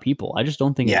to a lot of people. I just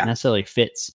don't think it necessarily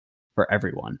fits for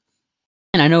everyone.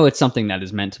 And I know it's something that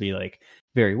is meant to be like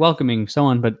very welcoming, so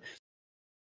on, but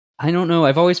I don't know.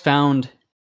 I've always found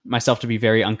myself to be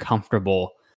very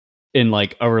uncomfortable in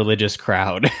like a religious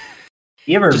crowd.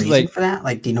 You have a reason for that?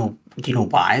 Like, do you know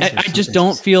why? I just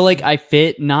don't feel like I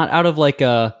fit, not out of like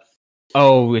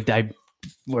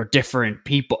we're different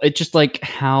people. It's just like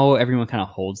how everyone kind of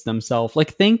holds themselves.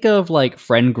 Like think of like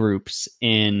friend groups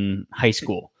in high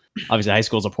school. Obviously high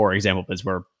school is a poor example because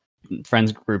where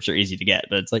friends groups are easy to get,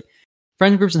 but it's like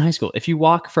friend groups in high school. If you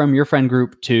walk from your friend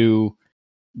group to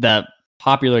the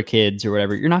popular kids or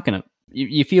whatever, you're not going to,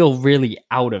 you feel really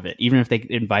out of it. Even if they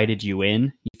invited you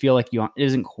in, you feel like it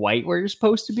isn't quite where you're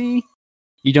supposed to be.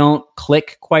 You don't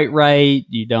click quite right.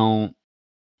 You don't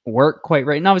work quite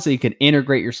right. And obviously you can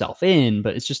integrate yourself in,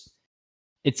 but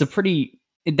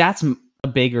that's a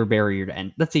bigger barrier to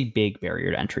end. That's a big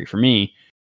barrier to entry for me.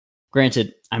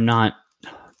 Granted, I'm not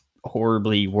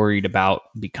horribly worried about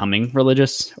becoming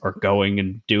religious or going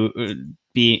and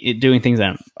doing things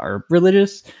that are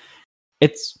religious.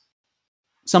 It's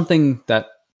something that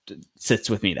sits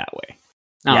with me that way.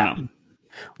 I don't know.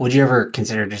 Would you ever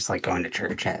consider just like going to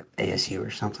church at ASU or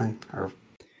something, or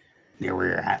near where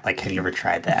you're at? Like, have you ever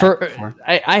tried that before?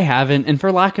 I haven't, and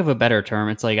for lack of a better term,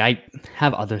 it's like I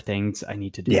have other things I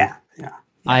need to do. Yeah.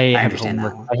 I understand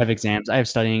homework, I have exams. I have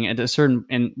studying at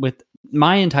and with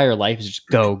my entire life is just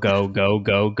go.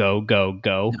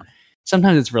 No.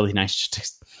 Sometimes it's really nice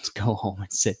just to go home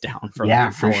and sit down for like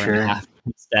an hour and a half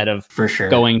instead of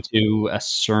going to a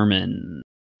sermon.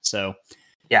 So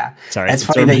sorry, it's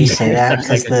funny that you say that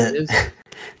because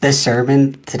the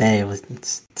sermon today was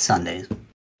Sundays,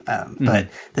 but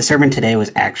the sermon today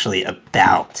was actually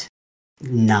about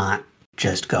not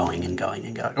just going and going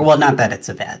and going. Well, not that it's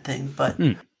a bad thing, but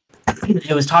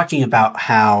it was talking about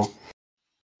how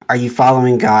are you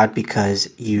following God because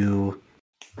you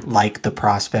like the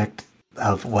prospect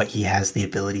of what he has the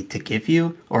ability to give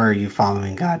you, or are you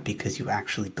following God because you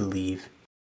actually believe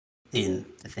in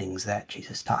the things that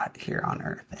Jesus taught here on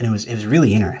earth? And it was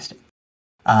really interesting.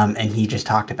 And he just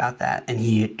talked about that, and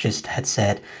he just had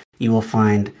said you will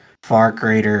find far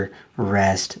greater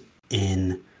rest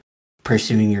in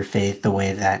pursuing your faith the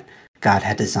way that God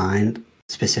had designed,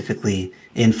 specifically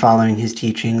in following his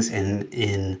teachings and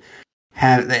in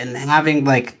having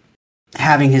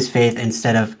his faith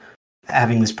instead of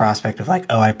having this prospect of like,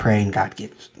 oh, I pray and God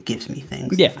gives me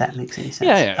things. If that makes any sense.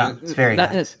 Yeah. It's very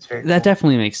nice. It's very cool. That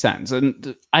definitely makes sense.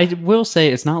 And I will say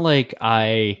it's not like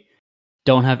I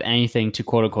don't have anything to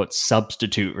quote unquote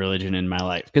substitute religion in my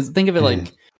life. Because think of it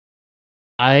like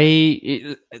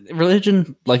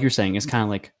religion, like you're saying, is kind of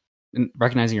like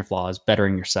recognizing your flaws,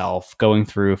 bettering yourself, going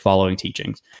through following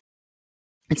teachings.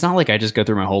 It's not like I just go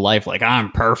through my whole life like I'm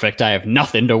perfect, I have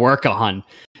nothing to work on.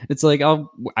 It's like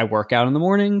I work out in the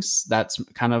mornings. That's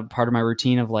kind of part of my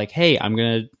routine of like, hey, I'm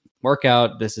going to work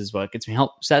out. This is what gets me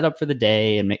set up for the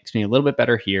day and makes me a little bit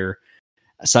better here.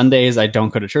 Sundays, I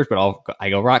don't go to church, but I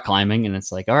go rock climbing, and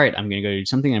it's like, all right, I'm going to go do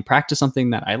something and practice something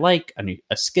that I like,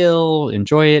 a skill,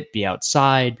 enjoy it, be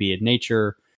outside, be in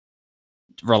nature,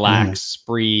 relax,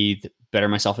 breathe, better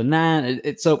myself in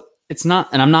that. So it's not,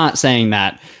 and I'm not saying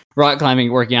that rock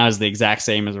climbing, working out is the exact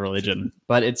same as religion,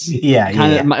 but it's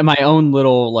kind of my own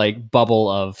little like bubble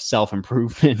of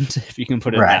self-improvement, if you can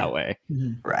put it that way.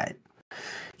 Right.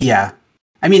 Yeah.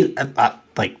 I mean,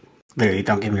 like, literally,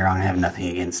 don't get me wrong, I have nothing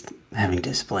against having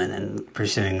discipline and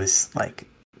pursuing this like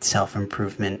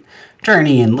self-improvement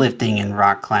journey and lifting and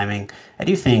rock climbing. I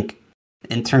do think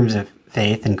in terms of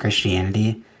faith and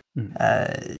Christianity,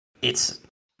 it's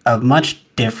a much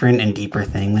different and deeper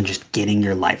thing than just getting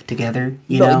your life together,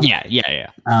 you know?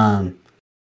 Yeah.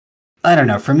 I don't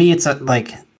know. For me, it's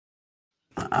like,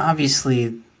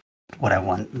 obviously what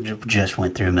I just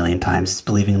went through a million times is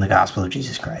believing in the gospel of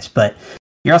Jesus Christ. But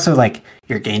you're also like,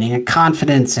 you're gaining a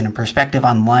confidence and a perspective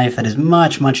on life that is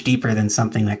much, much deeper than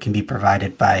something that can be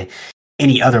provided by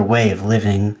any other way of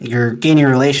living. You're gaining a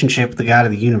relationship with the God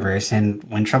of the universe, and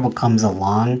when trouble comes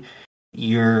along,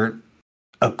 you're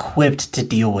equipped to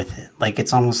deal with it. Like,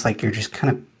 it's almost like you're just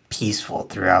kind of peaceful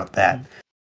throughout that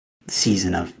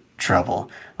season of trouble.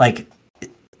 Like,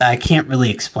 I can't really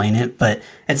explain it, but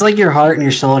it's like your heart and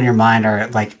your soul and your mind are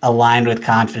like aligned with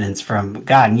confidence from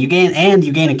God, and you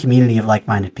gain a community of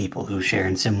like-minded people who share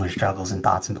in similar struggles and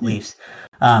thoughts and beliefs.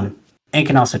 And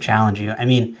can also challenge you. I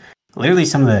mean, literally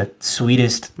some of the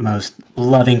sweetest, most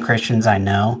loving Christians I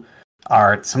know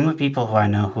are some of the people who I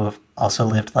know who have also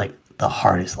lived like the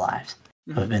hardest lives,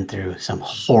 who have been through some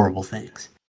horrible things.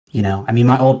 You know, I mean,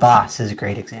 my old boss is a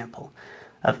great example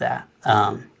of that.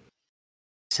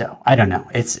 So I don't know.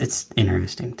 It's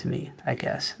interesting to me, I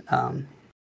guess.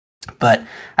 But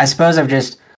I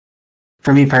suppose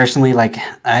for me personally, like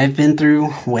I've been through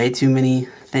way too many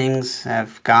things.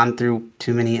 I've gone through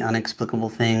too many inexplicable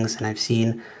things, and I've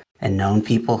seen and known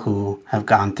people who have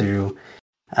gone through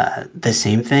the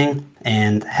same thing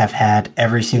and have had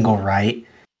every single right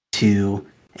to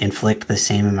inflict the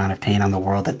same amount of pain on the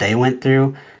world that they went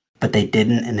through, but they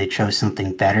didn't, and they chose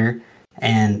something better.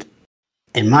 And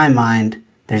in my mind,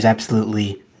 there's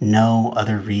absolutely no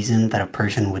other reason that a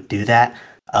person would do that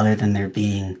other than there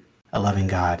being a loving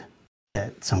God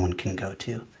that someone can go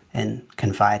to and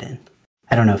confide in.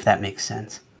 I don't know if that makes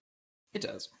sense. It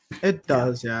does. It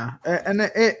does, yeah.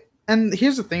 And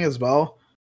here's the thing as well.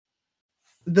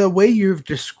 The way you're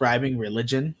describing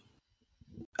religion,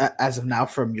 as of now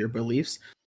from your beliefs,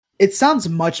 it sounds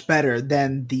much better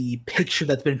than the picture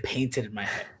that's been painted in my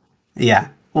head. Yeah.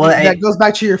 Well, that goes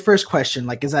back to your first question,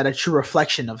 like, is that a true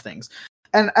reflection of things?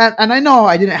 And I know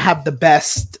I didn't have the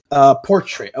best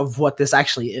portrait of what this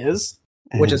actually is,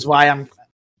 which is why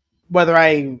whether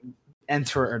I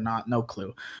enter it or not, no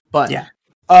clue. But yeah.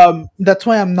 That's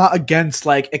why I'm not against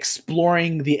like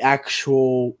exploring the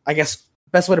actual, I guess,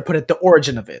 best way to put it, the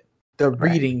origin of it, the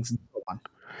readings and so on.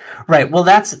 Right. Well,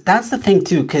 that's the thing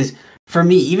too, because for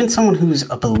me, even someone who's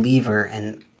a believer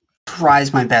and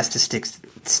tries my best to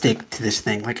stick to this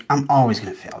thing, like I'm always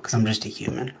going to fail because I'm just a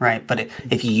human, right? But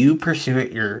if you pursue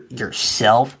it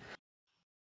yourself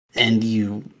and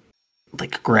you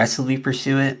like aggressively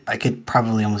pursue it, I could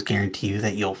probably almost guarantee you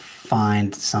that you'll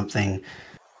find something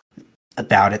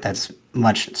about it that's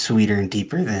much sweeter and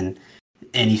deeper than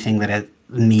anything that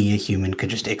me, a human, could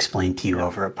just explain to you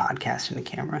over a podcast and a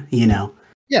camera, you know?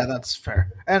 Yeah, that's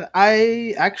fair. And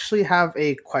I actually have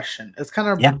a question. It's kind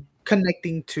of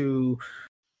connecting to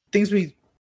things we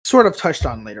sort of touched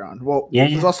on later on. Well,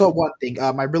 there's also one thing.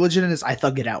 My religion is I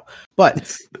thug it out.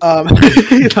 But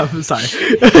I'm sorry.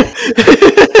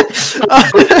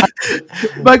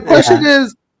 My question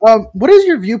is, what is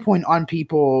your viewpoint on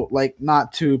people, like,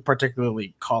 not to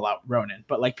particularly call out Ronan,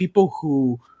 but like people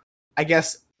who, I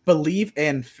guess, believe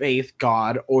in faith,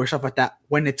 God, or stuff like that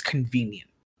when it's convenient?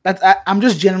 I'm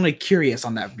just genuinely curious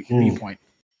on that viewpoint.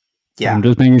 Yeah, I'm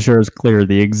just making sure it's clear.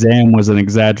 The exam was an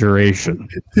exaggeration.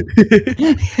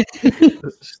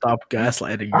 Stop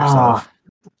gaslighting yourself.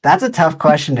 That's a tough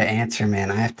question to answer,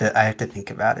 man. I have to think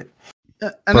about it.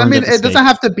 And I mean, it doesn't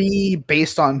have to be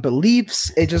based on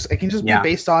beliefs. It can just be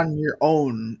based on your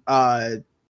own,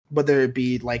 whether it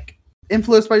be like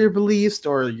influenced by your beliefs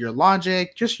or your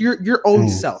logic, just your own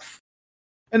self.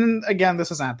 And then, again, this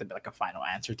doesn't have to be like a final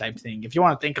answer type thing. If you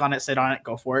want to think on it, sit on it,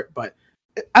 go for it. But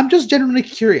I'm just genuinely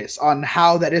curious on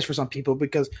how that is for some people,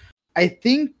 because I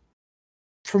think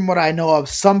from what I know of,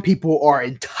 some people are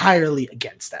entirely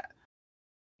against that.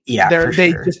 Yeah,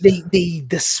 they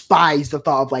despise the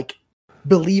thought of like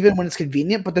believing when it's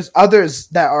convenient. But there's others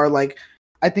that are like,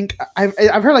 I think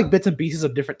I've heard like bits and pieces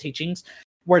of different teachings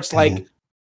where it's like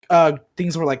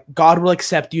things where like God will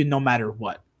accept you no matter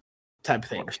what type of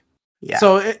thing. Yeah.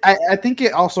 So I think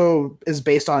it also is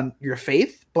based on your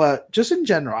faith, but just in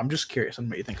general, I'm just curious on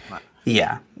what you think of that.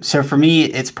 Yeah. So for me,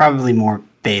 it's probably more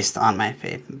based on my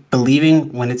faith.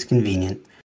 Believing when it's convenient.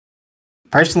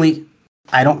 Personally,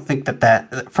 I don't think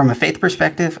that from a faith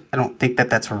perspective, I don't think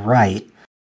that that's right.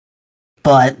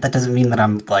 But that doesn't mean that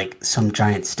I'm like some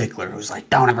giant stickler who's like,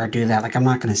 don't ever do that. Like, I'm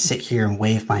not going to sit here and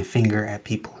wave my finger at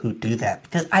people who do that,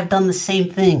 because I've done the same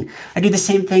thing. I do the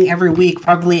same thing every week,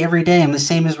 probably every day. I'm the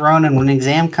same as Ronan. When an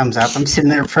exam comes up, I'm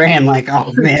sitting there praying like,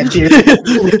 oh man, dude,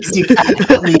 you gotta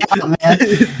help me out, man.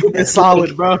 It's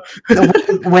solid, bro.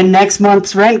 When next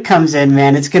month's rent comes in,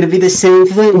 man, it's going to be the same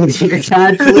thing. Dear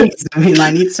God, please. I mean, I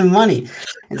need some money.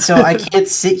 And so I can't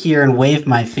sit here and wave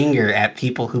my finger at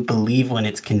people who believe when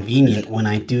it's convenient when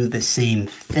I do the same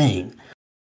thing.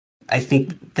 I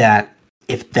think that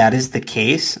if that is the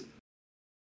case,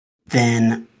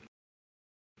 then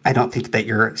I don't think that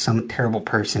you're some terrible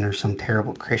person or some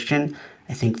terrible Christian.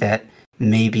 I think that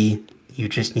maybe you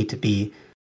just need to be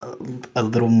a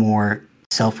little more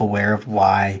self-aware of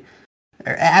why,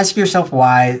 or ask yourself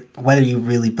why, whether you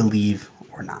really believe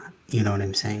or not. You know what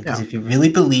I'm saying? Because if you really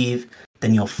believe,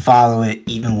 then you'll follow it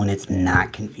even when it's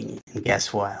not convenient. And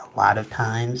guess what? A lot of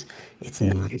times, it's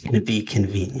not going to be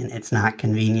convenient. It's not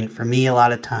convenient for me a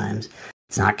lot of times.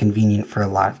 It's not convenient for a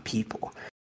lot of people.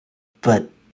 But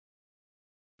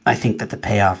I think that the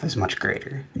payoff is much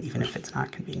greater, even if it's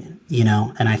not convenient, you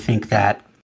know? And I think that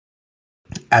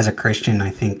as a Christian, I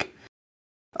think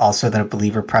also that a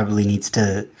believer probably needs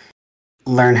to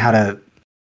learn how to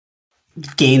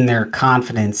gain their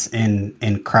confidence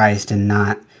in Christ and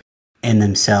not in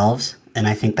themselves. And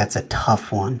I think that's a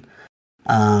tough one.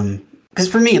 Because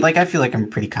for me, like, I feel like I'm a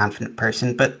pretty confident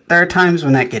person, but there are times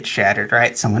when that gets shattered,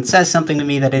 right? Someone says something to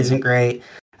me that isn't great.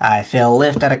 I fail a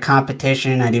lift at a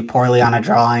competition. I do poorly on a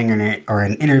drawing or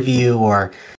an interview,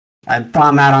 or I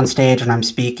bomb out on stage when I'm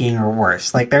speaking, or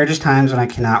worse. Like, there are just times when I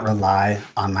cannot rely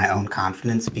on my own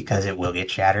confidence because it will get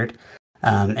shattered.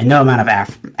 And no amount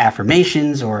of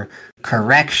affirmations or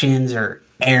corrections or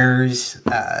errors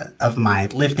of my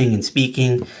lifting and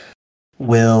speaking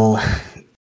will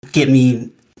get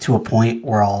me to a point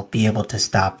where I'll be able to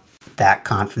stop that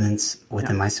confidence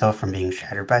within myself from being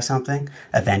shattered by something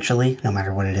eventually, no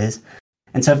matter what it is.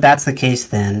 And so if that's the case,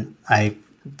 then I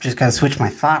just got to switch my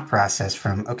thought process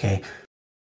from, okay,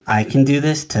 I can do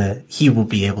this, to he will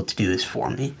be able to do this for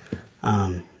me.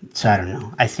 So I don't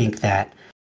know. I think that,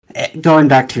 going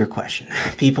back to your question,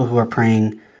 people who are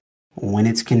praying when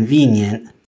it's convenient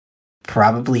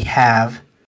probably have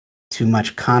too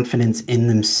much confidence in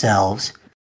themselves.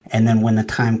 And then when the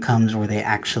time comes where they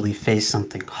actually face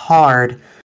something hard,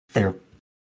 they're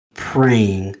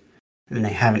praying and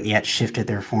they haven't yet shifted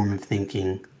their form of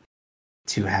thinking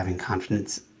to having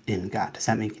confidence in God. Does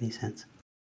that make any sense?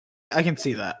 I can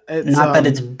see that. Not that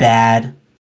it's bad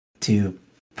to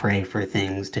pray for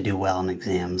things to do well in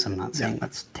exams. I'm not saying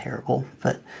that's terrible,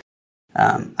 but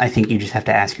I think you just have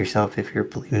to ask yourself if you're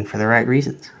believing for the right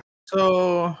reasons.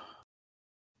 So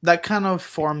that kind of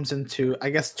forms into, I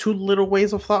guess, two little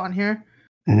ways of thought on here.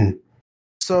 Mm-hmm.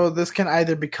 So this can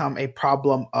either become a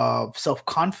problem of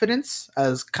self-confidence,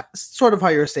 as sort of how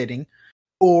you're stating,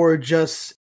 or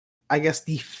just, I guess,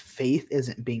 the faith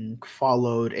isn't being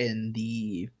followed in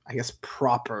the, I guess,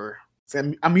 proper.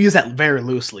 I'm using that very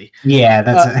loosely. Yeah,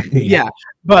 that's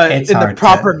but it's in the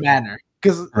proper manner.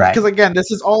 Because again, this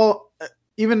is all,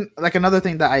 even like another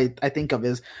thing that I think of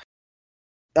is,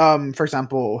 for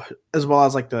example, as well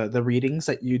as like the readings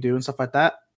that you do and stuff like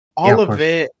that, all of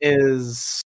it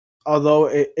is, although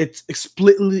it's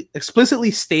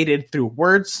explicitly stated through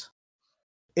words,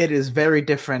 it is very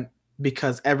different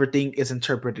because everything is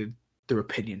interpreted through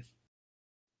opinion.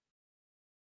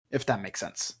 If that makes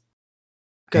sense.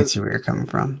 I see where you're coming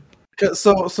from.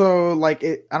 So like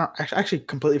I actually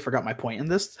completely forgot my point in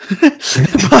this,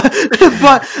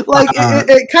 but like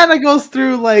it kind of goes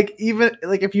through, like, even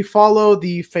like if you follow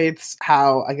the faiths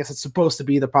how I guess it's supposed to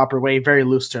be the proper way, very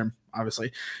loose term,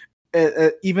 obviously.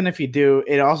 Even if you do,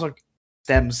 it also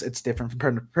stems. It's different from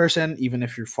person to person, even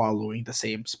if you're following the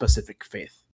same specific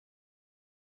faith.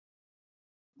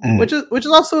 Which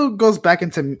also goes back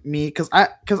into me because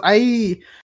I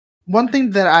one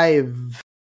thing that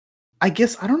I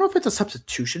guess, I don't know if it's a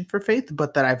substitution for faith,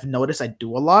 but that I've noticed I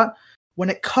do a lot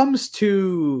when it comes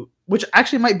to, which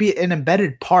actually might be an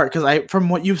embedded part, because from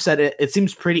what you've said, it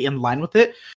seems pretty in line with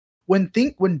it. When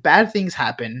bad things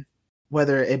happen,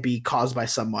 whether it be caused by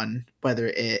someone, whether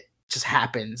it just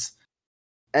happens,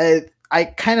 I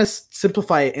kind of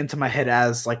simplify it into my head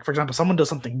as, like, for example, someone does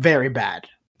something very bad.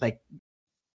 Like,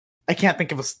 I can't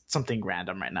think of something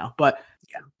random right now, but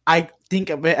I think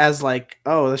of it as like,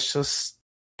 oh, that's just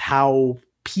how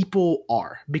people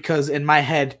are, because in my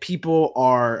head people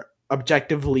are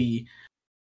objectively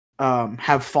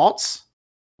have faults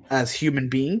as human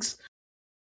beings,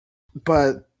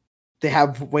 but they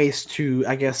have ways to,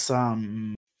 I guess,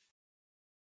 what's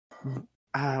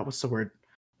the word,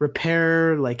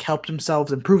 repair, like help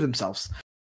themselves, improve themselves,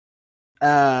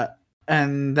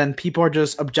 and then people are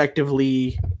just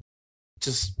objectively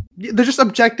because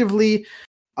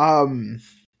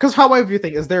how I view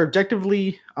things is they're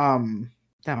objectively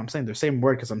damn, I'm saying the same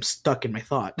word because I'm stuck in my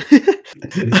thought.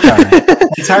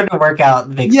 It's hard to work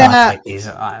out big thoughts like these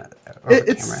over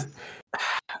camera.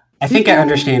 I think I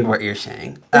understand what you're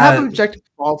saying. They have objective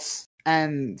faults,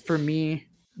 and for me,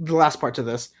 the last part to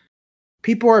this,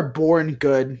 people are born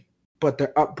good, but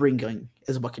their upbringing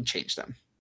is what can change them.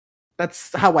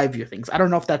 That's how I view things. I don't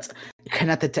know if that's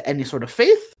connected to any sort of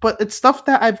faith, but it's stuff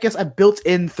that I guess I built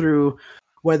in through,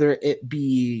 whether it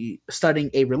be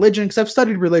studying a religion, because I've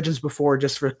studied religions before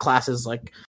just for classes,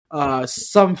 like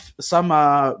some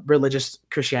religious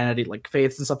Christianity, like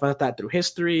faiths and stuff like that, through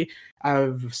history.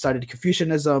 I've studied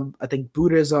Confucianism, I think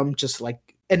Buddhism, just like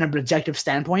in an objective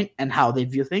standpoint and how they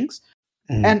view things.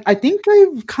 And I think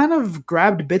I've kind of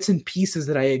grabbed bits and pieces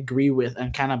that I agree with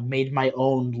and kind of made my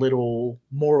own little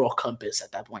moral compass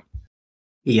at that point.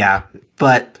 Yeah,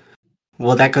 but,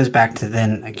 well, that goes back to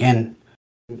then, again,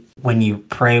 when you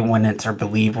pray when it's, or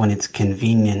believe when it's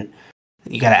convenient,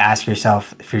 you got to ask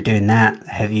yourself, if you're doing that,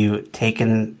 have you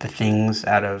taken the things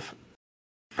out of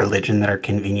religion that are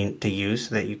convenient to you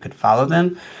so that you could follow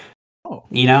them?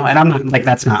 You know, and I'm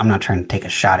not trying to take a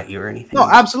shot at you or anything. No,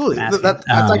 absolutely. That's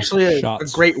actually a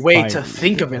great way to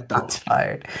think of it, though. Shots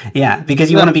fired. Yeah, because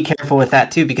you want to be careful with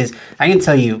that too, because I can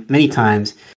tell you many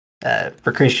times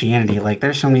for Christianity, like,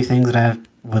 there's so many things that I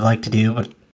would like to do,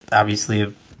 but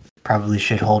obviously probably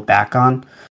should hold back on,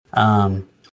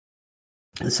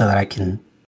 so that I can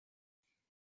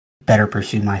better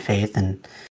pursue my faith and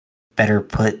better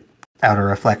put out a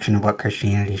reflection of what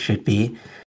Christianity should be.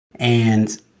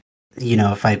 And you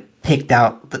know, if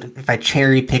I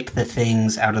cherry picked the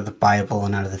things out of the Bible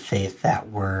and out of the faith that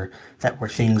were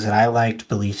things that I liked,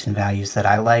 beliefs and values that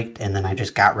I liked, and then I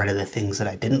just got rid of the things that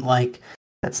I didn't like,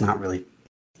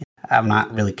 I'm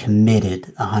not really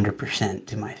committed 100%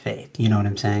 to my faith. You know what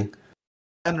I'm saying?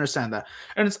 I understand that.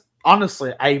 And it's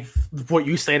honestly, what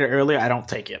you stated earlier, I don't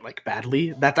take it like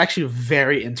badly. That's actually a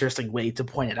very interesting way to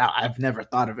point it out. I've never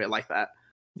thought of it like that.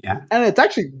 Yeah. And it's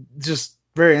actually just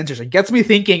very interesting. Gets me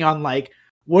thinking on like,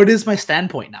 what is my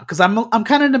standpoint now? Because I'm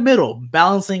kind of in the middle,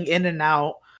 balancing in and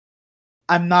out.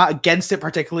 I'm not against it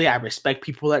particularly. I respect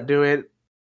people that do it,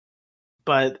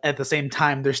 but at the same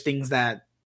time, there's things that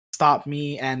stop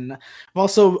me. And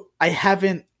also,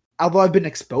 although I've been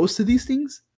exposed to these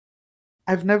things,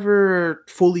 I've never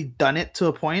fully done it to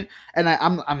a point. And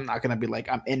I'm not gonna be like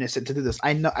I'm innocent to do this.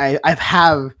 I know I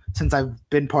have, since I've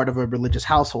been part of a religious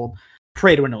household,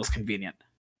 prayed when it was convenient.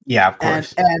 Yeah, of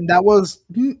course. And that was,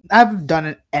 I've done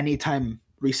it anytime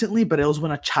recently, but it was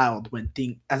when as a child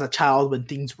when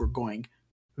things were going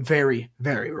very,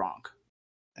 very wrong.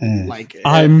 Like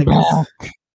I'm back.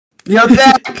 Yo,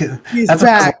 Zach! He's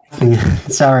back.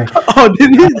 Sorry. Oh, did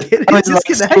he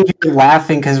disconnect?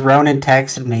 Laughing because Ronan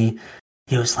texted me.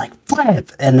 He was like,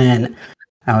 "Flip," and then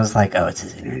I was like, "Oh, it's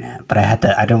his internet." But I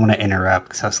didn't want to interrupt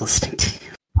because I was listening to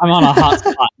you. I'm on a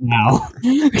hotspot now.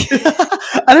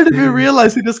 I didn't even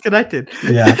realize he disconnected.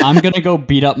 Yeah, I'm gonna go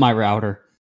beat up my router.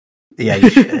 Yeah, you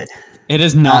should. It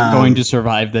is not going to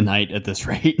survive the night at this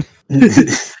rate.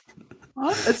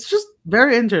 It's just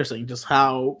very interesting, just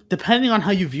how, depending on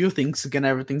how you view things, again,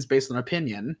 everything's based on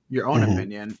opinion, your own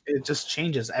opinion. It just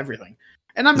changes everything.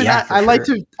 And I mean, I like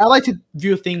to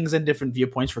view things in different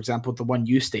viewpoints. For example, the one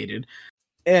you stated,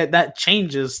 that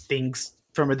changes things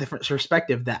from a different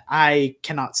perspective that I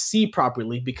cannot see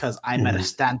properly because I'm at a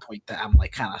standpoint that I'm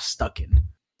like kind of stuck in.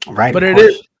 Right.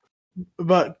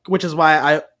 But which is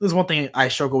why this is one thing I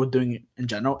struggle with doing in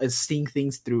general, is seeing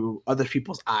things through other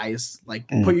people's eyes. Like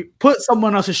put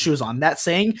someone else's shoes on. That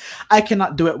saying, I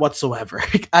cannot do it whatsoever.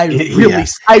 I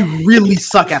really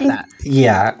suck at that.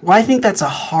 Yeah. Well, I think that's a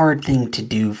hard thing to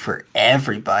do for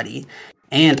everybody.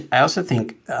 And I also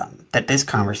think that this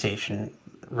conversation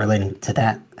relating to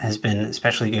that has been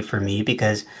especially good for me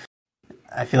because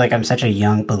I feel like I'm such a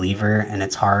young believer and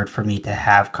it's hard for me to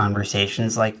have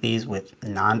conversations like these with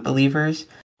non-believers.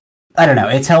 I don't know.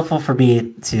 It's helpful for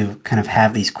me to kind of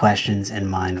have these questions in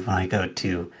mind when I go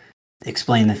to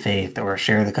explain the faith or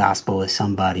share the gospel with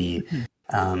somebody.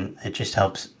 It just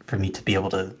helps for me to be able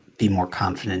to be more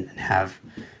confident and have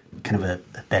kind of a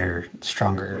better,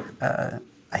 stronger,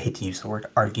 I hate to use the word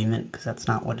argument because that's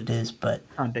not what it is, but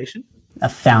foundation. A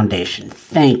foundation.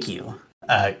 Thank you.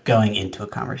 Going into a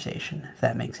conversation, if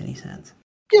that makes any sense.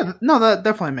 Yeah, no, that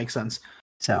definitely makes sense.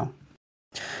 So,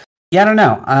 yeah, I don't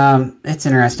know. It's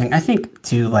interesting. I think,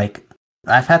 too, like,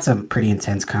 I've had some pretty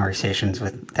intense conversations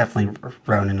with definitely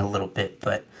Ronan a little bit,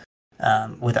 but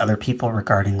with other people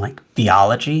regarding, like,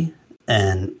 theology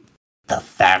and the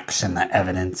facts and the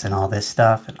evidence and all this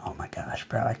stuff. And, oh my gosh,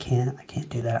 bro, I can't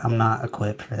do that. I'm not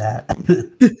equipped for that.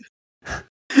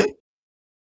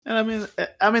 And I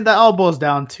mean that all boils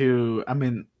down to,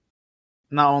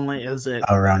 not only is it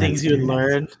things you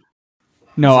learn.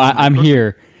 No, I'm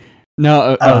here.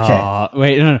 No, okay.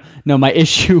 Wait, no. My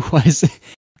issue was,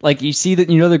 like, you see that,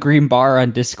 the green bar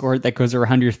on Discord that goes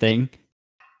around your thing.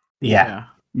 Yeah.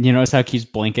 You notice how it keeps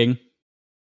blinking?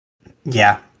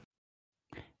 Yeah.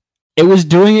 It was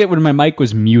doing it when my mic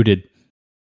was muted.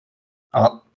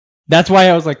 Oh. That's why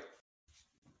I was like,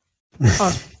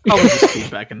 probably just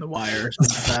feedback in the wire or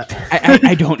something like that.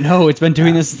 I don't know. It's been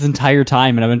doing this entire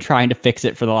time, and I've been trying to fix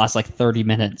it for the last 30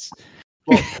 minutes.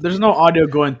 Well, there's no audio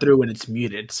going through when it's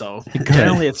muted, so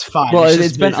generally it's fine. Well,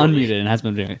 it's been unmuted and has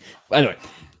been doing it. Anyway,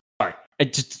 sorry.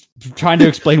 trying to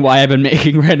explain why I've been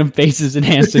making random faces and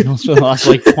hand signals for the last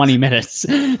like 20 minutes.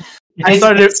 I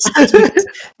started.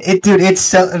 It's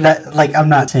so that like I'm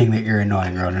not saying that you're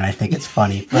annoying, Ronan. I think it's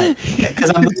funny, but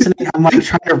because I'm listening, I'm like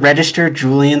trying to register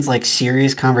Julian's like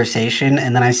serious conversation,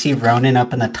 and then I see Ronan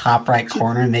up in the top right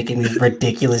corner making these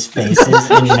ridiculous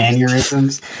faces and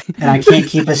mannerisms, and I can't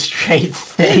keep a straight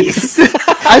face.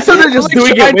 I started just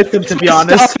doing it with him, to be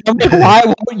honest. Why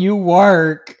won't you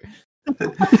work?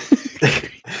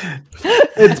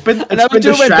 It's been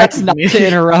distracting not to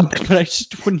interrupt, but I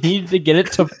just needed to get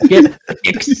it to get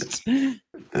fixed.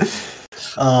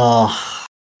 Oh,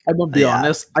 I'm gonna be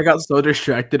honest. I got so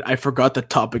distracted, I forgot the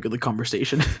topic of the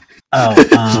conversation.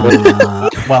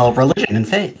 Well, religion and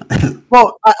faith.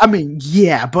 Well, I mean,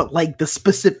 yeah, but like the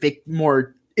specific,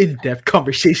 more in-depth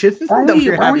conversation that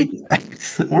we're having.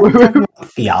 Were we talking about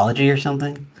theology or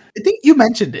something? I think you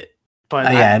mentioned it. But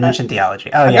I mentioned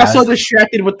theology. I got so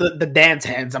distracted with the dance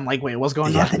hands. I'm like, wait, what's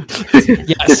going on?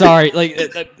 Yeah, sorry. Like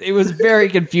it was very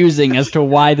confusing as to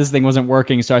why this thing wasn't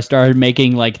working. So I started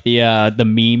making like the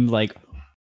meme, like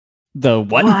the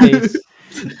what face.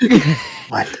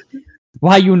 What?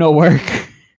 Why you no work?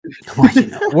 Why you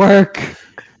no work?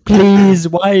 Please,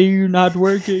 why are you not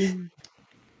working?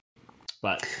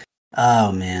 But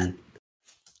oh man.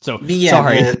 So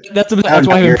sorry. That's why I've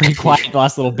been pretty quiet the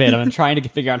last little bit. I've been trying to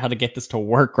figure out how to get this to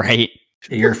work right.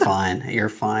 You're fine. You're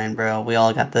fine, bro. We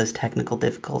all got those technical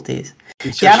difficulties.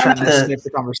 He's just trying to escape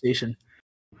the conversation.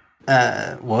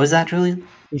 What was that, Julian?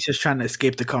 He's just trying to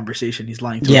escape the conversation. He's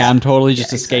lying to us. Yeah, I'm totally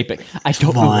just escaping. I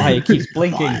don't know why it keeps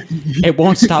blinking. It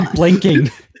won't stop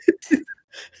blinking.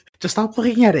 Just stop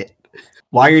looking at it.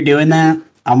 While you're doing that,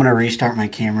 I'm going to restart my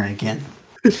camera again.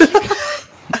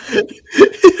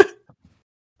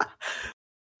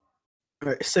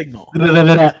 Signal. All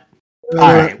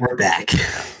right, we're back.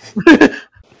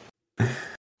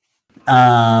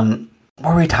 What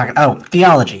were we talking? Oh,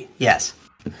 theology. Yes.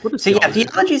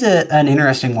 Theology is an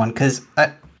interesting one because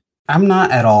I'm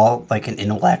not at all like an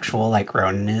intellectual like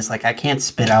Ronan is. Like I can't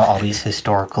spit out all these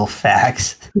historical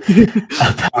facts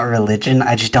about religion.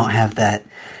 I just don't have that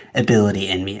ability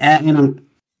in me, and I'm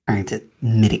trying to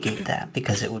mitigate that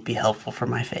because it would be helpful for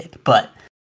my faith. But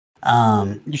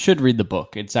you should read the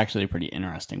book. It's actually a pretty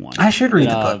interesting one. I should read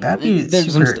the book. That'd be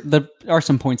there are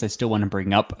some points I still want to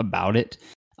bring up about it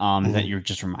that you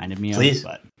just reminded me Please,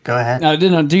 of. But go ahead.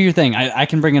 No, do your thing. I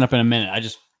can bring it up in a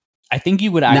minute. I think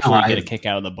you would actually get a kick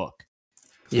out of the book.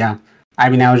 Yeah. I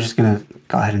mean, I was just going to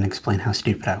go ahead and explain how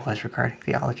stupid I was regarding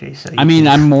theology. So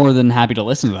I'm more than happy to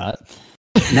listen to that.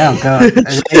 No, go.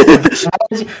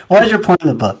 What is your point of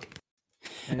the book?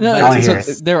 No,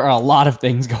 there are a lot of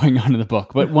things going on in the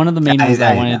book, but one of the main ones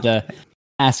I wanted to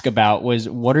ask about was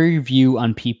what are your view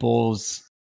on people's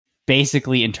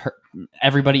basically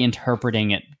everybody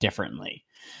interpreting it differently,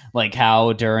 like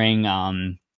how during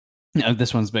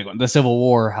this one's a big one, the Civil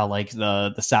War, how like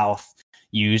the South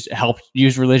used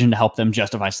religion to help them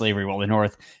justify slavery, while the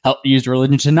North used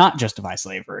religion to not justify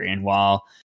slavery, and while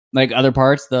like other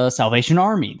parts, the Salvation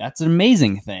Army, that's an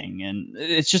amazing thing. And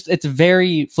it's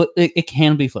very, it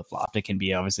can be flip-flopped. It can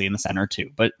be obviously in the center too.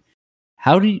 But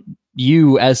how do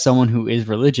you, as someone who is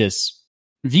religious,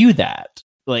 view that?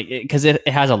 Like, because it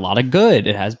has a lot of good.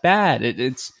 It has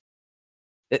bad.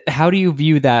 How do you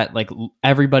view that? Like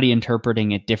everybody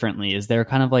interpreting it differently. Is there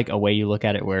kind of like a way you look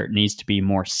at it where it needs to be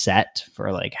more set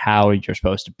for like how you're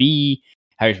supposed to be,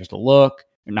 how you're supposed to look,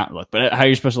 or not look, but how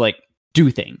you're supposed to like do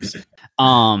things?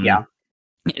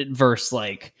 Versus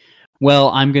like, well,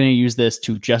 I'm going to use this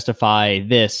to justify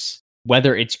this,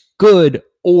 whether it's good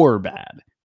or bad.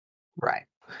 Right.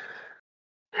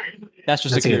 That's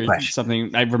just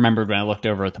something I remembered when I looked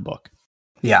over at the book.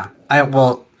 Yeah. I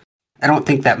don't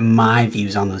think that my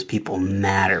views on those people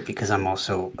matter because I'm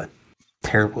also a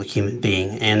terrible human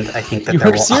being, and I think that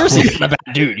you're seriously a bad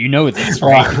dude. You know this,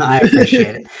 right? Well, I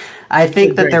appreciate it. I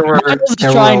think that there were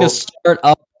trying to start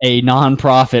up a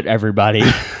non-profit. Everybody,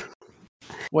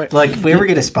 like if we ever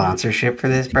get a sponsorship for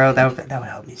this, bro, that would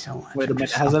help me so much. Wait a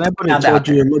minute, has anybody told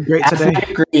you look great today?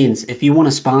 Athletic Greens, if you want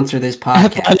to sponsor this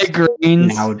podcast, Athletic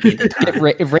Greens, now would be the time.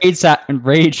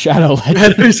 Raid Shadow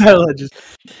Legends.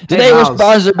 Today we're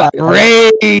sponsored by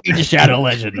Raid Shadow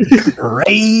Legends.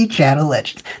 Raid Shadow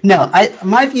Legends. No,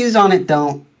 my views on it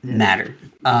don't matter.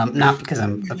 Not because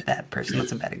I'm a bad person.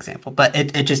 That's a bad example, but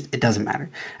it doesn't matter.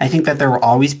 I think that there will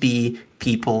always be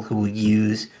people who will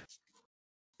use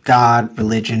God,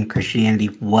 religion, Christianity,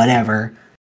 whatever,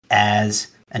 as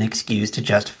an excuse to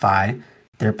justify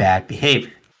their bad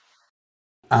behavior.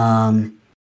 I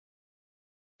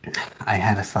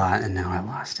had a thought and now I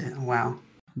lost it. Wow.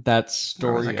 That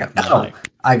story.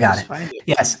 I got it.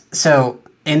 Yes. So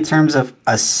in terms of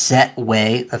a set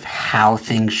way of how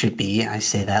things should be, I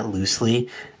say that loosely.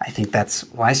 I think that's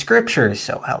why scripture is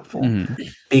so helpful.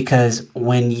 Because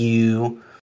when you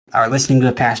are listening to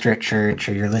a pastor at church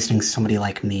or you're listening to somebody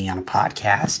like me on a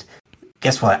podcast,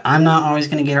 guess what? I'm not always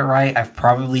going to get it right. I've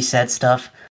probably said stuff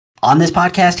on this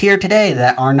podcast here today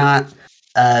that are not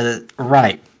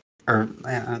right. Or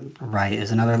right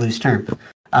is another loose term.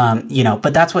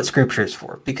 But that's what scripture is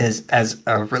for. Because as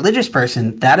a religious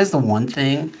person, that is the one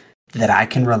thing that I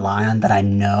can rely on that I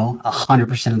know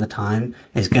 100% of the time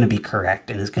is going to be correct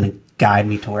and is going to guide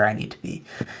me to where I need to be.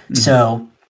 So,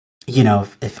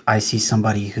 if I see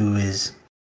somebody who is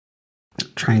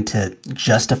trying to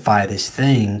justify this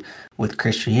thing with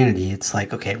Christianity, it's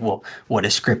like, okay, well, what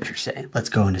does scripture say? Let's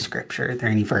go into scripture. Are there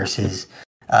any verses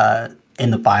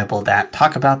in the Bible that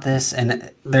talk about this?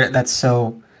 And that's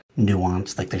so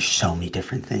nuanced. Like, there's so many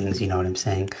different things, you know what I'm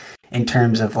saying? In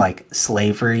terms of like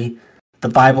slavery, the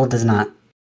Bible does not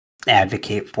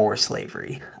advocate for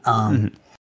slavery.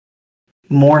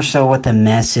 More so what the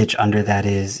message under that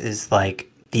is like,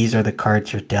 these are the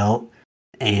cards you're dealt,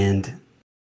 and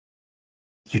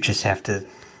you just have to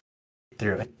get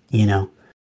through it,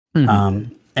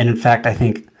 And in fact, I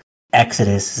think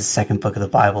Exodus is the second book of the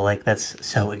Bible. Like, that's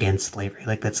so against slavery.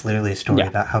 Like, that's literally a story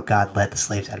about how God led the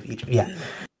slaves out of Egypt. Yeah.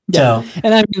 So,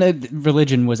 and I mean,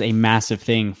 religion was a massive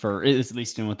thing for, at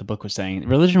least in what the book was saying.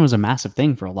 Religion was a massive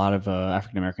thing for a lot of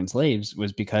African American slaves,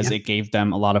 was because it gave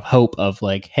them a lot of hope of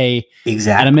like, hey,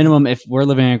 at a minimum, if we're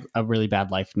living a really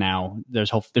bad life now, there's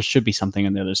hope. There should be something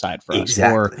on the other side for us,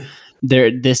 or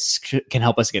this can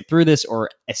help us get through this, or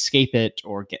escape it,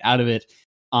 or get out of it.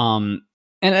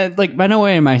 And like, by no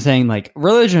way am I saying like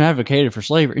religion advocated for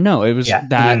slavery. No, it was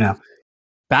that.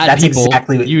 Bad people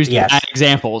used bad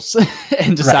examples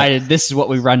and decided this is what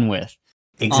we run with.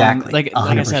 Exactly. Like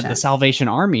I said, the Salvation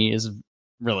Army is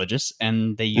religious,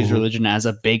 and they use religion as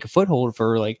a big foothold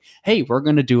for like, hey, we're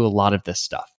going to do a lot of this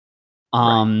stuff.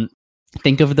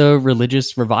 Think of the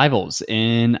religious revivals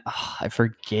in, I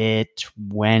forget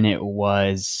when it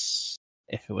was.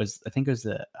 If it was, I think it was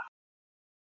the.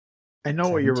 I know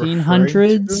what you're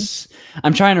 1700s.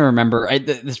 I'm trying to remember.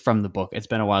 This is from the book. It's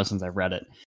been a while since I've read it.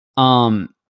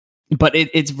 But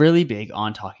it's really big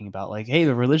on talking about like, hey,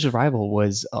 the religious revival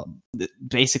was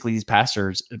basically these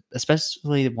pastors,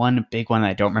 especially one big one that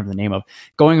I don't remember the name of,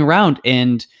 going around,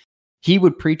 and he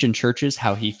would preach in churches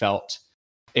how he felt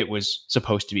it was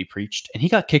supposed to be preached, and he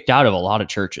got kicked out of a lot of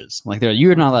churches. Like,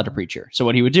 you're not allowed to preach here. So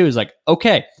what he would do is like,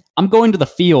 okay, I'm going to the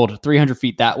field 300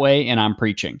 feet that way, and I'm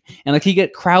preaching, and like, he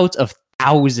get crowds of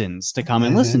thousands to come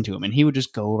and listen to him, and he would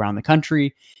just go around the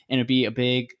country, and it'd be a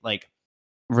big like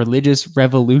religious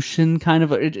revolution, kind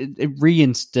of. It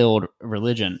reinstilled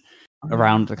religion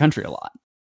around the country a lot,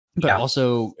 but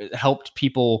also it helped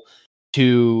people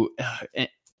to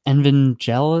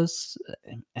evangelize.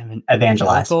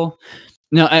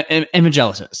 No,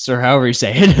 evangelists, or however you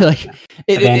say it. Like,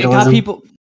 it got people.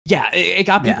 Yeah, it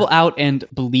got people out and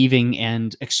believing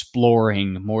and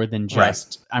exploring more than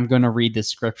just, I'm going to read this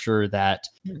scripture that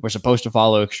we're supposed to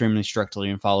follow extremely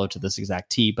strictly and follow to this exact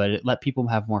T, but it let people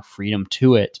have more freedom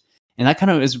to it. And that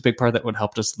kind of is a big part that would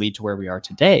help us lead to where we are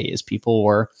today, is people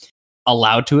were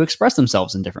allowed to express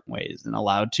themselves in different ways and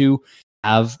allowed to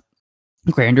have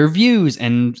grander views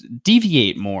and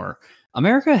deviate more.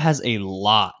 America has a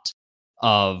lot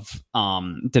of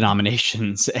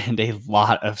denominations and a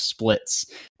lot of splits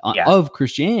of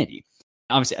Christianity.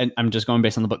 Obviously, I'm just going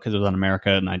based on the book because it was on America,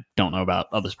 and I don't know about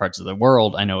other parts of the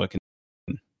world. I know it can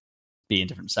be in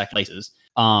different places,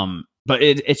 but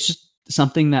it's just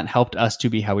something that helped us to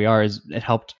be how we are. Is it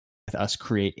helped with us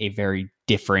create a very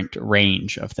different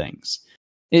range of things.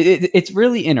 It's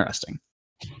really interesting.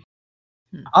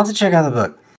 I'll have to check out the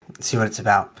book. See what it's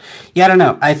about. Yeah, I don't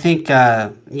know. I think,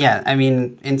 I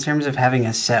mean, in terms of having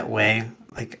a set way,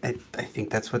 like, I think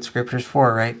that's what scripture's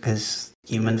for, right? Because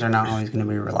humans are not always going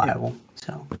to be reliable.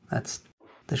 So that's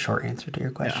the short answer to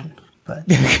your question. Yeah. But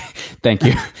thank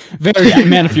you. Very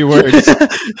man of few words.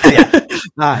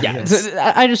 Yes. So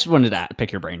I just wanted to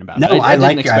pick your brain about it. No, I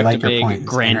like your point.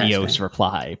 Grandiose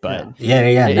reply, but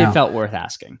it felt worth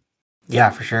asking. Yeah,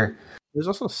 for sure. There's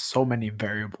also so many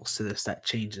variables to this that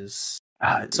changes.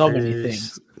 So many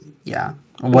things. Yeah.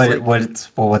 What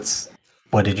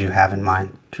did you have in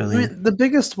mind, Julian? I mean, the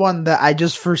biggest one that I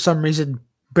just for some reason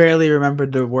barely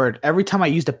remembered the word. Every time I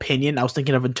used opinion, I was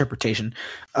thinking of interpretation.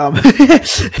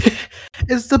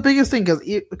 It's the biggest thing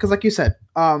because, like you said,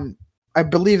 I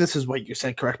believe this is what you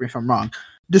said. Correct me if I'm wrong.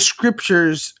 The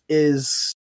scriptures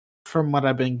is, from what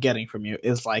I've been getting from you,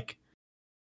 is like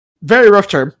very rough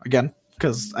term again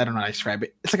because I don't know how to describe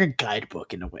it. It's like a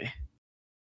guidebook in a way.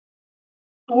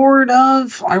 Sort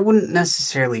of. I wouldn't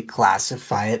necessarily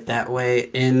classify it that way.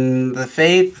 In the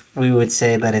faith, we would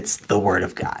say that it's the word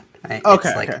of God. Right? Okay,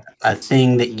 it's like a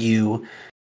thing that you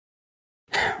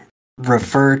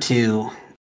refer to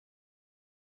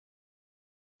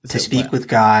speak with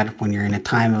God when you're in a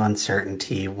time of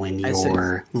uncertainty, when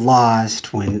you're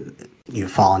lost, when you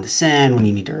fall into sin, when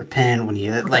you need to repent, when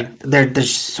you like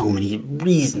there's so many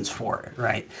reasons for it,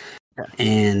 right? Okay.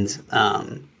 And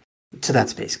so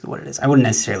that's basically what it is. I wouldn't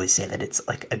necessarily say that it's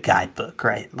like a guidebook,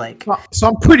 right? Like, so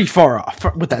I'm pretty far off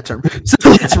with that term. So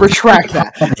let's retract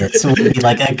that. So it would be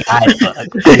like a guidebook.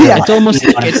 Yeah, it's almost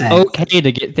like it's okay to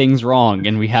get things wrong,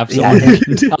 and we have someone who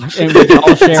can talk, and we can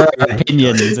all share our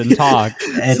opinions and talk.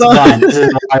 It's fun. This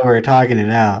is why we're talking it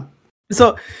out.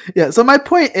 So so my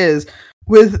point is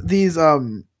with these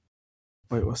wait,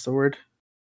 what's the word?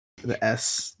 The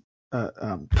S.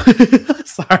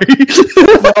 Sorry.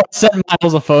 Send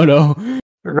Myles a photo.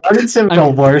 Ronan sent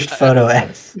the worst photo.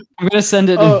 I'm gonna send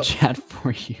it in chat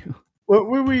for you. What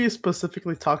were we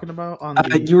specifically talking about?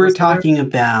 You were talking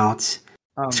about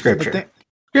scripture.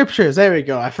 Scriptures. There we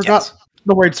go. I forgot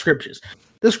the word scriptures.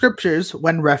 The scriptures,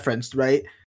 when referenced, right?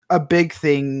 A big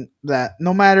thing that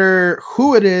no matter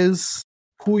who it is,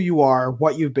 who you are,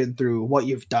 what you've been through, what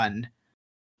you've done,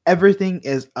 everything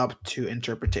is up to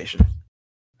interpretation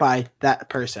by that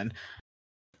person.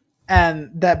 And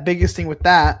that biggest thing with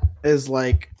that is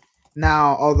like,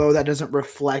 now, although that doesn't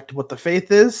reflect what the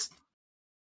faith is,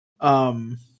 I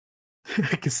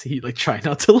can see you like try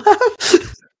not to laugh.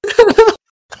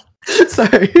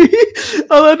 Sorry.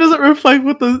 Although that doesn't reflect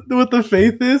what the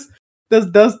faith is,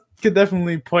 does can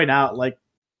definitely point out like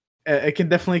it can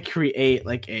definitely create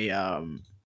like a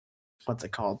what's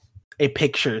it called? A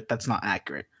picture that's not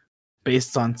accurate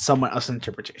based on someone else's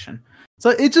interpretation. So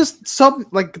it just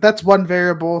that's one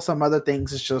variable. Some other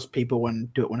things is just people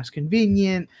do it when it's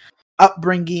convenient.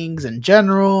 Upbringings in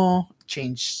general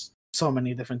change so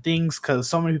many different things because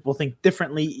so many people think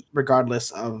differently regardless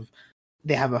of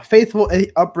they have a faithful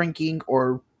upbringing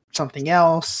or something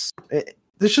else.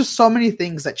 There's just so many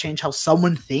things that change how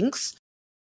someone thinks,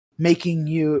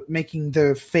 making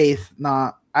their faith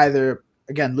not either,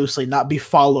 again, loosely, not be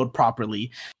followed properly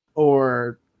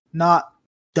or not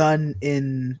done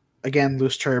in, again,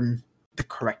 loose term, the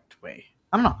correct way.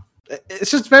 I don't know.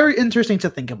 It's just very interesting to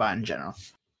think about in general.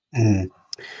 I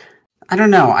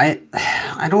don't know. I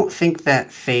don't think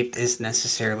that faith is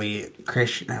necessarily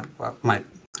Christian. Well,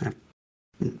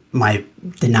 my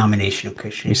denomination of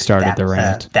Christian. You started the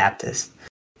rant. Baptist.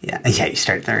 Yeah, you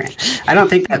started the rant. I don't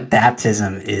think that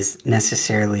baptism is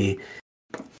necessarily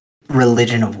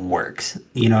religion of works.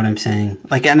 You know what I'm saying?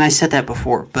 Like, and I said that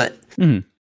before, but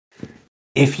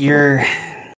if you're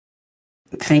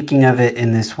thinking of it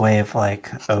in this way of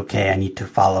like, okay, I need to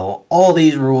follow all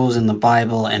these rules in the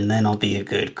Bible and then I'll be a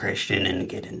good Christian and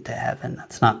get into heaven.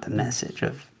 That's not the message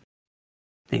of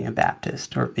being a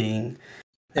Baptist or being,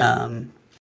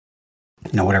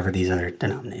 whatever these other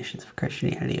denominations of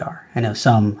Christianity are. I know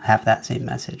some have that same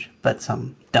message, but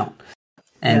some don't.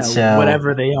 And so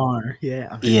whatever they are,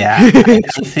 yeah.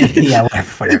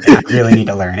 Whatever. I really need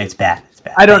to learn. It's bad.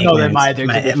 I don't know them either.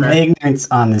 My ignorance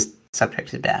on this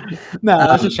subject is bad. No,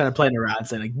 I was just trying to play around,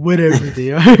 saying like whatever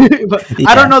they are. But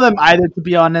I don't know them either, to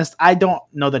be honest. I don't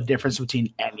know the difference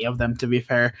between any of them, to be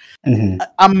fair.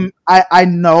 I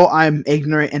know I'm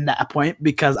ignorant in that point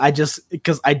because I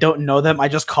don't know them. I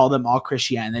just call them all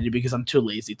Christianity because I'm too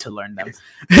lazy to learn them.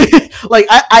 Like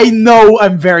I know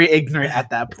I'm very ignorant at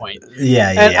that point.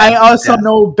 And I also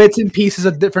know bits and pieces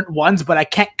of different ones, but I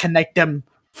can't connect them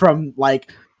from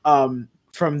like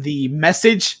from the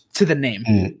message to the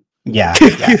name.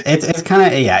 It's kind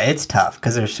of it's tough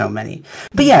because there's so many,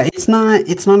 but it's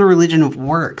not a religion of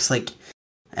works, like,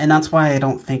 and that's why I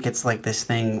don't think it's like this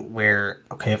thing where,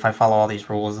 okay, if I follow all these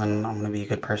rules then I'm gonna be a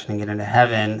good person and get into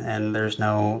heaven, and there's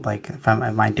no like,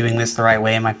 am I doing this the right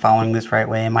way, am I following this right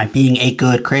way, am I being a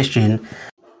good Christian?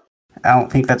 I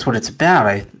don't think that's what it's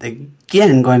about.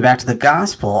 Again, going back to the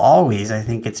gospel, always I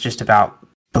think it's just about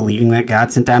believing that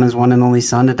God sent down his one and only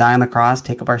son to die on the cross,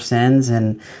 take up our sins,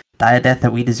 and die a death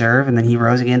that we deserve, and then he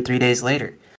rose again 3 days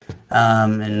later.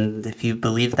 And if you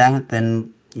believe that,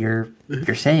 then you're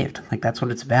saved. Like, that's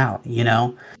what it's about, you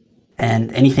know?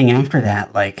 And anything after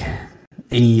that, like,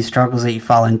 any struggles that you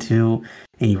fall into,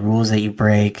 any rules that you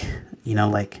break, you know,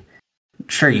 like,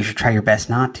 sure, you should try your best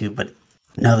not to, but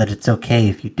know that it's okay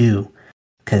if you do.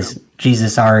 Because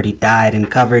Jesus already died and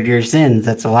covered your sins.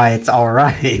 That's why it's all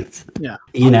right. Yeah.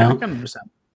 You know? I can understand.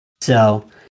 So,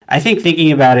 I think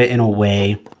thinking about it in a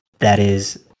way that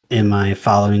is, am I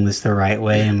following this the right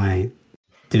way? Am I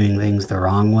doing things the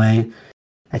wrong way?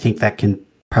 I think that can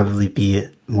probably be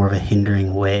more of a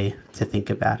hindering way to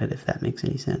think about it, if that makes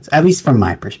any sense. At least from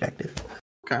my perspective.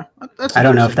 Okay. That's I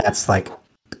don't know if that's like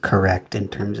correct in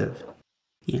terms of,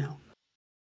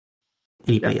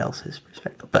 anybody else's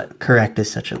perspective, but correct is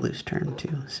such a loose term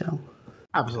too. So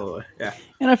absolutely, yeah.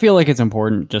 And I feel like it's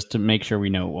important just to make sure we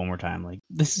know one more time. Like,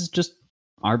 this is just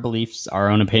our beliefs, our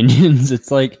own opinions.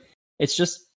 It's like, it's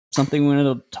just something we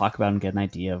want to talk about and get an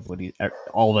idea of what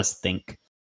all of us think.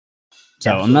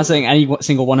 So absolutely. I'm not saying any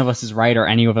single one of us is right or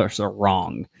any of us are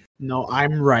wrong. No,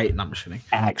 I'm right. No, I'm just kidding.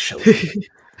 Actually.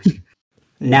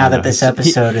 Now that this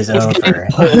episode is over,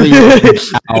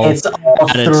 it's all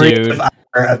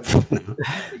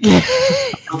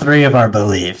three of our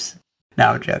beliefs. No,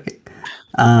 I'm joking.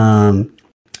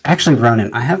 Actually,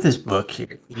 Ronan, I have this book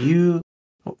here.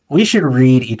 We should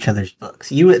read each other's books.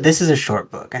 This is a short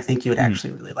book. I think you would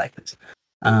actually really like this.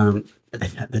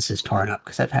 This is torn up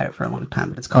because I've had it for a long time.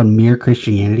 But it's called Mere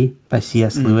Christianity by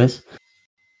C.S. Lewis.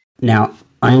 Now,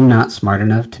 I am not smart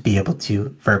enough to be able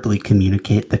to verbally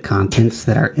communicate the contents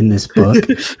that are in this book.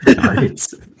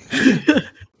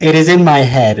 It is in my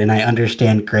head, and I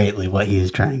understand greatly what he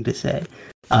is trying to say.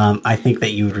 I think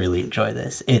that you would really enjoy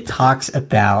this. It talks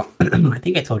about, I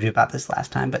think I told you about this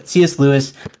last time, but C.S.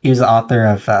 Lewis, he was the author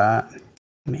of,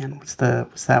 what's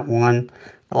that one?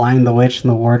 The Lion, the Witch,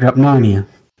 and the Wardrobe? Narnia.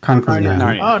 Chronicles of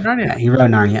Narnia. Oh, Narnia. Yeah, he wrote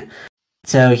Narnia.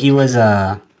 So he was,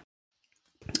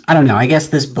 I don't know, I guess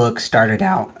this book started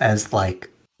out as like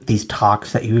these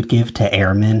talks that you would give to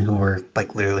airmen who were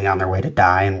like literally on their way to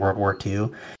die in World War II.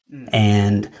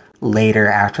 And later,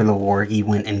 after the war, he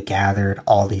went and gathered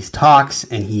all these talks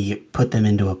and he put them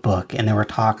into a book. And there were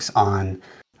talks on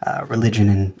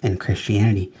religion and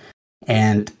Christianity.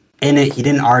 And in it, he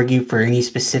didn't argue for any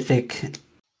specific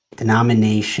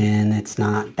denomination. It's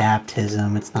not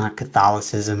baptism. It's not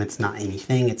Catholicism. It's not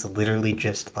anything. It's literally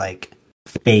just like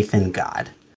faith in God.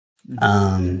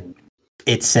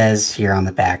 It says here on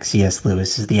the back, C.S.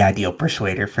 Lewis is the ideal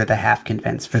persuader for the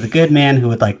half-convinced, for the good man who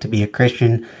would like to be a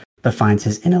Christian, but finds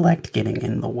his intellect getting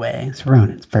in the way. So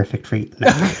Ronan, it's perfect for you.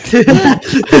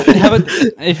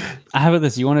 How about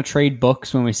this? You want to trade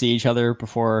books when we see each other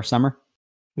before summer?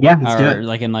 Yeah, let's do it.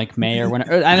 Like in like May or when.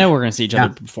 I know we're going to see each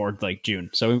other before like June,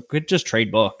 so we could just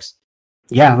trade books.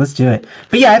 Yeah, let's do it.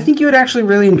 But yeah, I think you would actually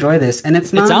really enjoy this, and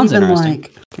it's not even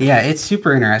like, it's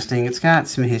super interesting. It's got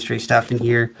some history stuff in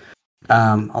here,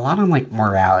 a lot on like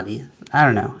morality. I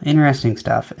don't know, interesting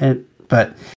stuff.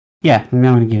 But yeah, I'm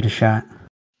going to give it a shot.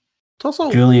 It's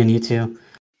also Julian, you too.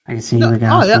 I can see you in the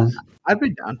Gospels. Oh yeah, I'd be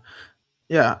down.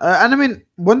 Yeah, and I mean,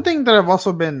 one thing that I've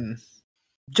also been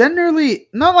generally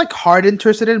not like hard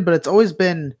interested in, but it's always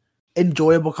been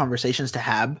enjoyable conversations to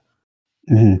have.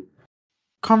 Mm-hmm.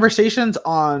 Conversations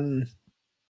on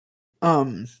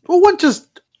one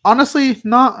just honestly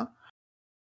not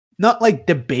like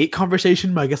debate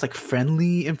conversation, but I guess like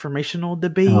friendly informational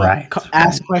debate, right?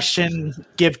 Ask question,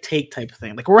 give take type of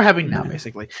thing, like we're having now,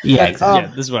 basically. Yeah,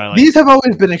 exactly. This is what I like. These have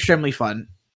always been extremely fun,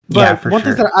 but one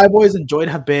sure. thing that I've always enjoyed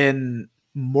have been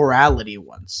morality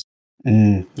ones.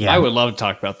 I would love to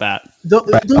talk about that. Those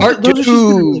are just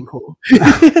really cool.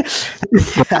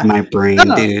 My brain,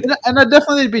 dude. And I'd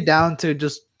definitely be down to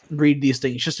just read these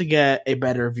things just to get a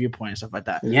better viewpoint and stuff like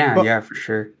that. Yeah, for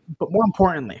sure. But more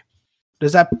importantly,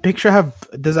 does that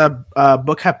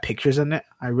book have pictures in it?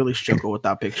 I really struggle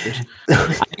without pictures.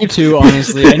 I do too,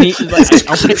 honestly. I need.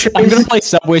 I'm gonna play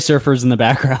Subway Surfers in the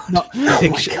background. No,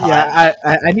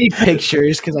 I need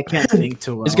pictures because I can't think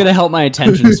too well. It's gonna help my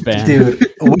attention span, dude.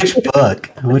 Which book?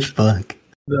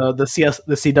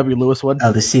 The C.W. Lewis one.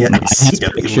 Oh, the C.W.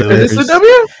 Lewis. Is it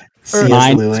CW?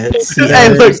 C.S. Lewis.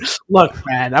 Hey, look,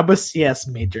 man, I'm a CS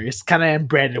major. It's kind of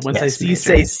branded. Once I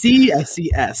say C, I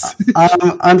see S.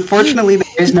 Unfortunately,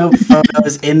 there is no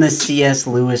photos in the C.S.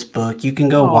 Lewis book. You can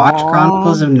go watch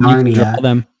Chronicles of Narnia.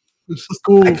 Them. This is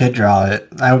cool. I could draw it.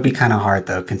 That would be kind of hard,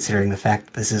 though, considering the fact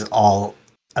that this is all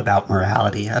about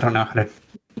morality. I don't know how to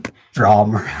draw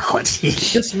morality.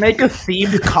 Just make a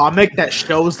themed comic that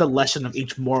shows the lesson of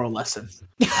each moral lesson.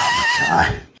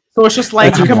 God. So it's just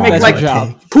like you can make like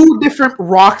 2 different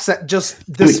rocks that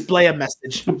just display a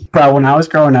message. Bro, when I was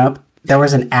growing up, there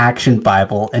was an action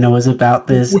Bible, and it was about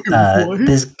this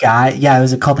this guy. Yeah, it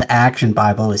was called the Action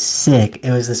Bible. It was sick.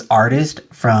 It was this artist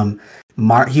from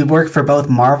he worked for both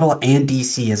Marvel and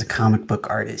DC as a comic book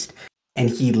artist, and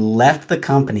he left the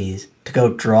companies to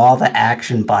go draw the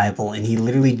Action Bible, and he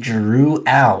literally drew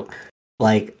out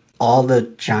like all the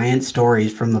giant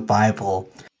stories from the Bible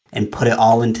and put it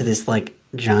all into this like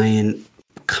giant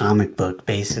comic book,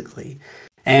 basically.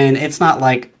 And it's not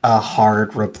like a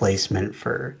hard replacement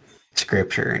for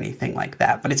scripture or anything like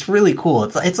that. But it's really cool.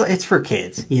 It's for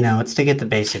kids. It's to get the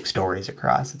basic stories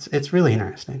across. It's really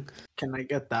interesting. Can I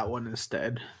get that one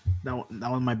instead? That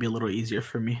one might be a little easier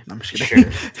for me. I'm just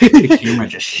kidding. Sure. The camera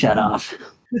just shut off.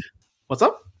 What's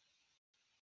up?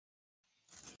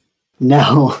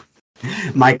 No,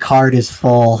 my card is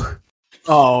full.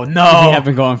 Oh no! We have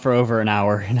been going for over an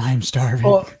hour, and I'm starving.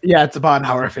 Well, yeah, it's about an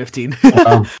hour and 15.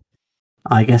 Well,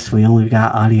 I guess we only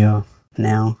got audio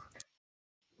now.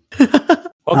 Welcome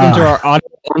to our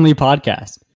audio-only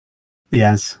podcast.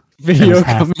 Yes. Video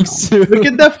coming soon. We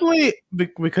could definitely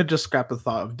we could just scrap the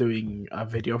thought of doing a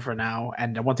video for now,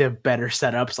 and I want to have better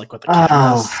setups like with the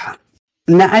cameras.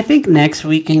 I think next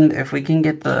weekend, if I can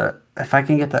get the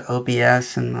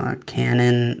OBS and the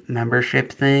Canon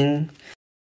membership thing,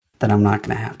 then I'm not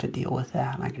gonna have to deal with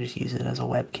that. I can just use it as a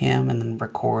webcam and then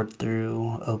record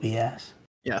through OBS.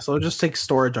 Yeah, so it just takes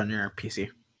storage on your PC.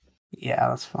 Yeah,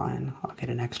 that's fine. I'll get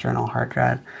an external hard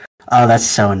drive. Oh, that's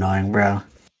so annoying, bro.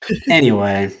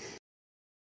 Anyway.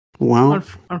 Well,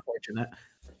 Unfortunate.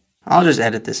 I'll just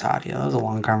edit this audio. That was a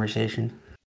long conversation.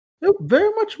 It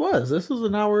very much was. This was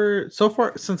an hour so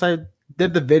far since I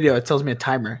did the video. It tells me a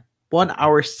timer: 1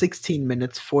 hour, 16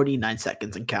 minutes, 49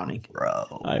 seconds, and counting.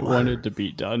 Bro, I wanted to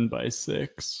be done by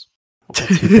 6.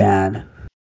 Too bad.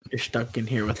 You're stuck in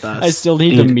here with us. I still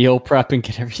need to meal prep and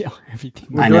get everything.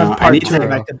 We're I doing know. I part need two to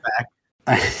back to back.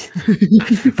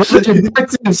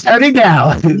 Starting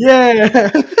now. Yeah.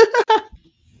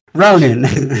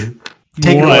 Ronan,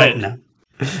 take it away. No.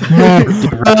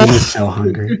 Ronan is so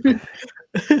hungry.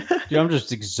 Dude, I'm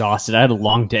just exhausted. I had a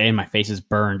long day and my face is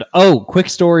burned. Oh, quick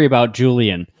story about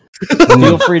Julian.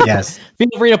 Feel free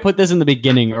to put this in the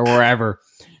beginning or wherever.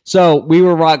 So we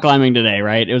were rock climbing today,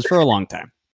 right? It was for a long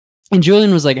time. And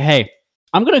Julian was like, hey,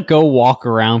 I'm going to go walk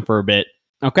around for a bit.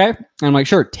 Okay? And I'm like,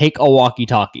 sure, take a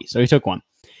walkie-talkie. So he took one.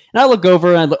 And I look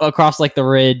over and I look across like the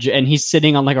ridge and he's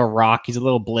sitting on like a rock. He's a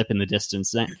little blip in the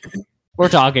distance. And we're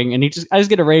talking and I just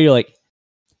get a radio like,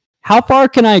 how far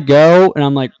can I go? And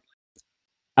I'm like,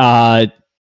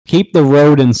 keep the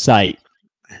road in sight.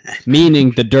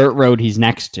 Meaning the dirt road he's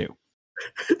next to.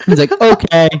 He's like,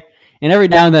 okay. And every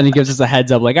now and then he gives us a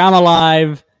heads up like, I'm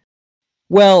alive.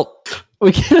 Well,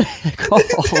 we get a call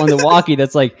on the walkie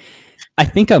that's like, I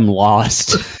think I'm lost.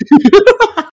 So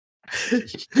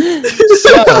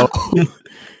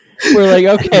we're like,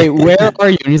 okay, where are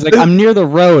you? And he's like, I'm near the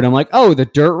road. I'm like, oh, the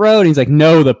dirt road? And he's like,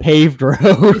 no, the paved road.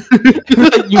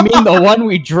 Like, you mean the one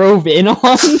we drove in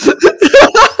on?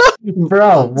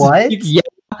 Bro, what? Yeah.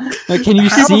 Like, can you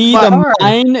see the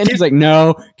mine? And he's like,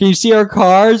 no. Can you see our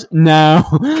cars? No.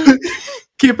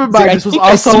 Keep in mind, like, this was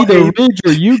also I see the ridge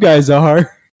where you guys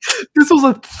are. This was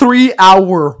a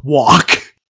 3-hour walk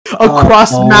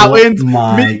across mountains,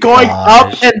 going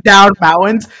up and down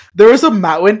mountains. There was a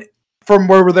mountain from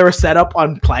where they were set up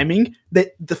on climbing that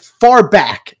the far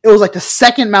back, it was like the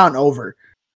second mountain over.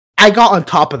 I got on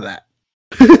top of that.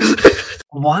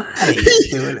 Why?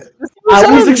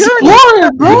 I was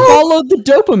exploring, bro. You followed the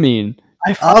dopamine.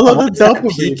 I followed the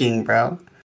dopamine. Peaking, bro.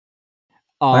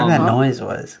 Whatever that noise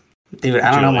was. Dude,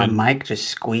 I don't know, my mic just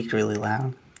squeaked really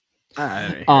loud.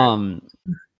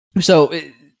 So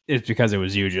it's because it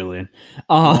was you, Julian.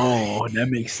 Oh, that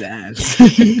makes sense.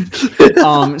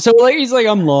 So like he's like,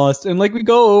 I'm lost, and like we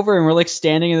go over and we're like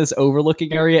standing in this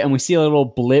overlooking area, and we see a little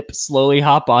blip slowly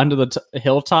hop onto the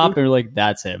hilltop, and we're like,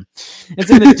 that's him. It's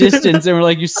in the distance, and we're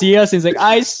like, you see us? And he's like,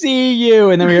 I see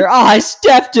you, and then we hear, I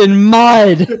stepped in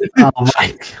mud. Oh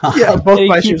my god! Yeah, both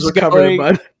my shoes were covered in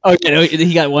mud. Oh yeah, no,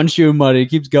 he got one shoe in mud. He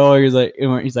keeps going. He's like,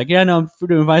 yeah, no, I'm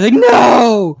doing fine. He's like,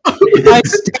 no, I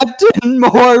stepped in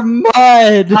more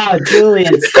mud. Oh,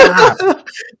 Julian, stop!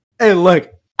 Hey,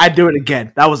 look, I'd do it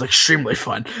again. That was extremely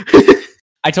fun.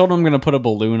 I told him I'm gonna put a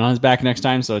balloon on his back next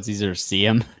time, so it's easier to see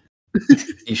him.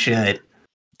 You should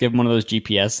give him one of those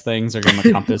GPS things or give him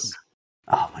a compass.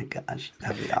 Oh my gosh,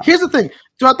 that'd be awesome. Here's the thing: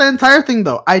 throughout the entire thing,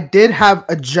 though, I did have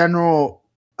a general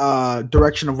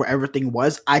direction of where everything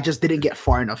was. I just didn't get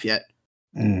far enough yet.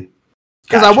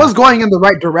 Because I was going in the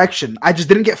right direction. I just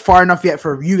didn't get far enough yet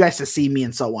for you guys to see me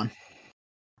and so on.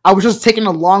 I was just taking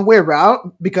a long way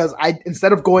around because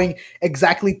instead of going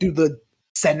exactly through the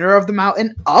center of the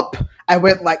mountain up, I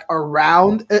went like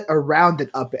around and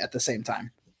up at the same time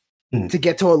to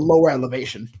get to a lower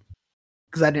elevation.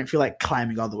 Because I didn't feel like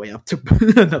climbing all the way up to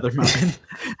another mountain.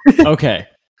 Okay.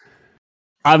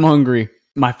 I'm hungry.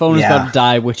 My phone is about to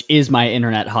die, which is my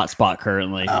internet hotspot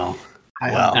currently. Oh,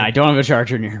 well. And I don't have a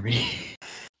charger near me.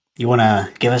 You want to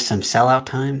give us some sellout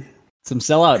time? Some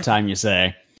sellout time, you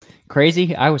say?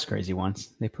 Crazy? I was crazy once.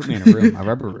 They put me in a room, a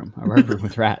rubber room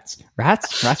with rats.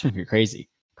 Rats make me crazy.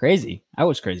 Crazy? I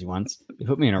was crazy once. They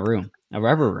put me in a room. A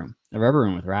rubber room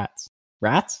with rats.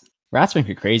 Rats make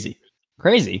me crazy.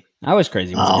 I was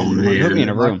crazy. Oh, Man. Put me in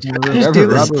a room. Just do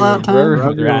this all the time.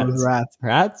 Rubber with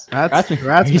rats. Rats make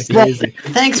me crazy.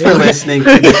 Thanks for listening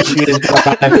to the Shooters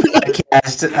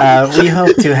podcast. We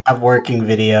hope to have working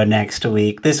video next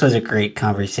week. This was a great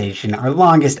conversation, our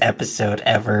longest episode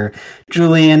ever.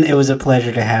 Julian, it was a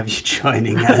pleasure to have you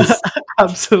joining us.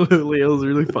 Absolutely, it was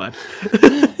really fun.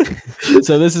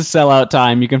 So this is Sellout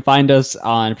Time. You can find us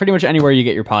on pretty much anywhere you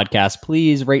get your podcast.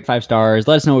 Please rate 5 stars.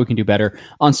 Let us know what we can do better.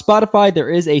 On Spotify, there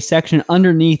is a section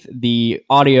underneath the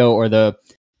audio or the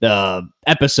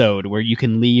episode where you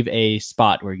can leave a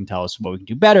spot where you can tell us what we can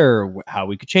do better, how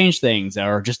we could change things,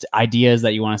 or just ideas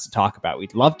that you want us to talk about.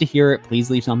 We'd love to hear it. Please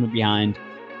leave something behind.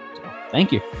 So,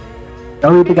 thank you.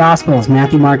 Go read the Gospels,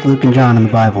 Matthew, Mark, Luke, and John in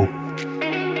the Bible.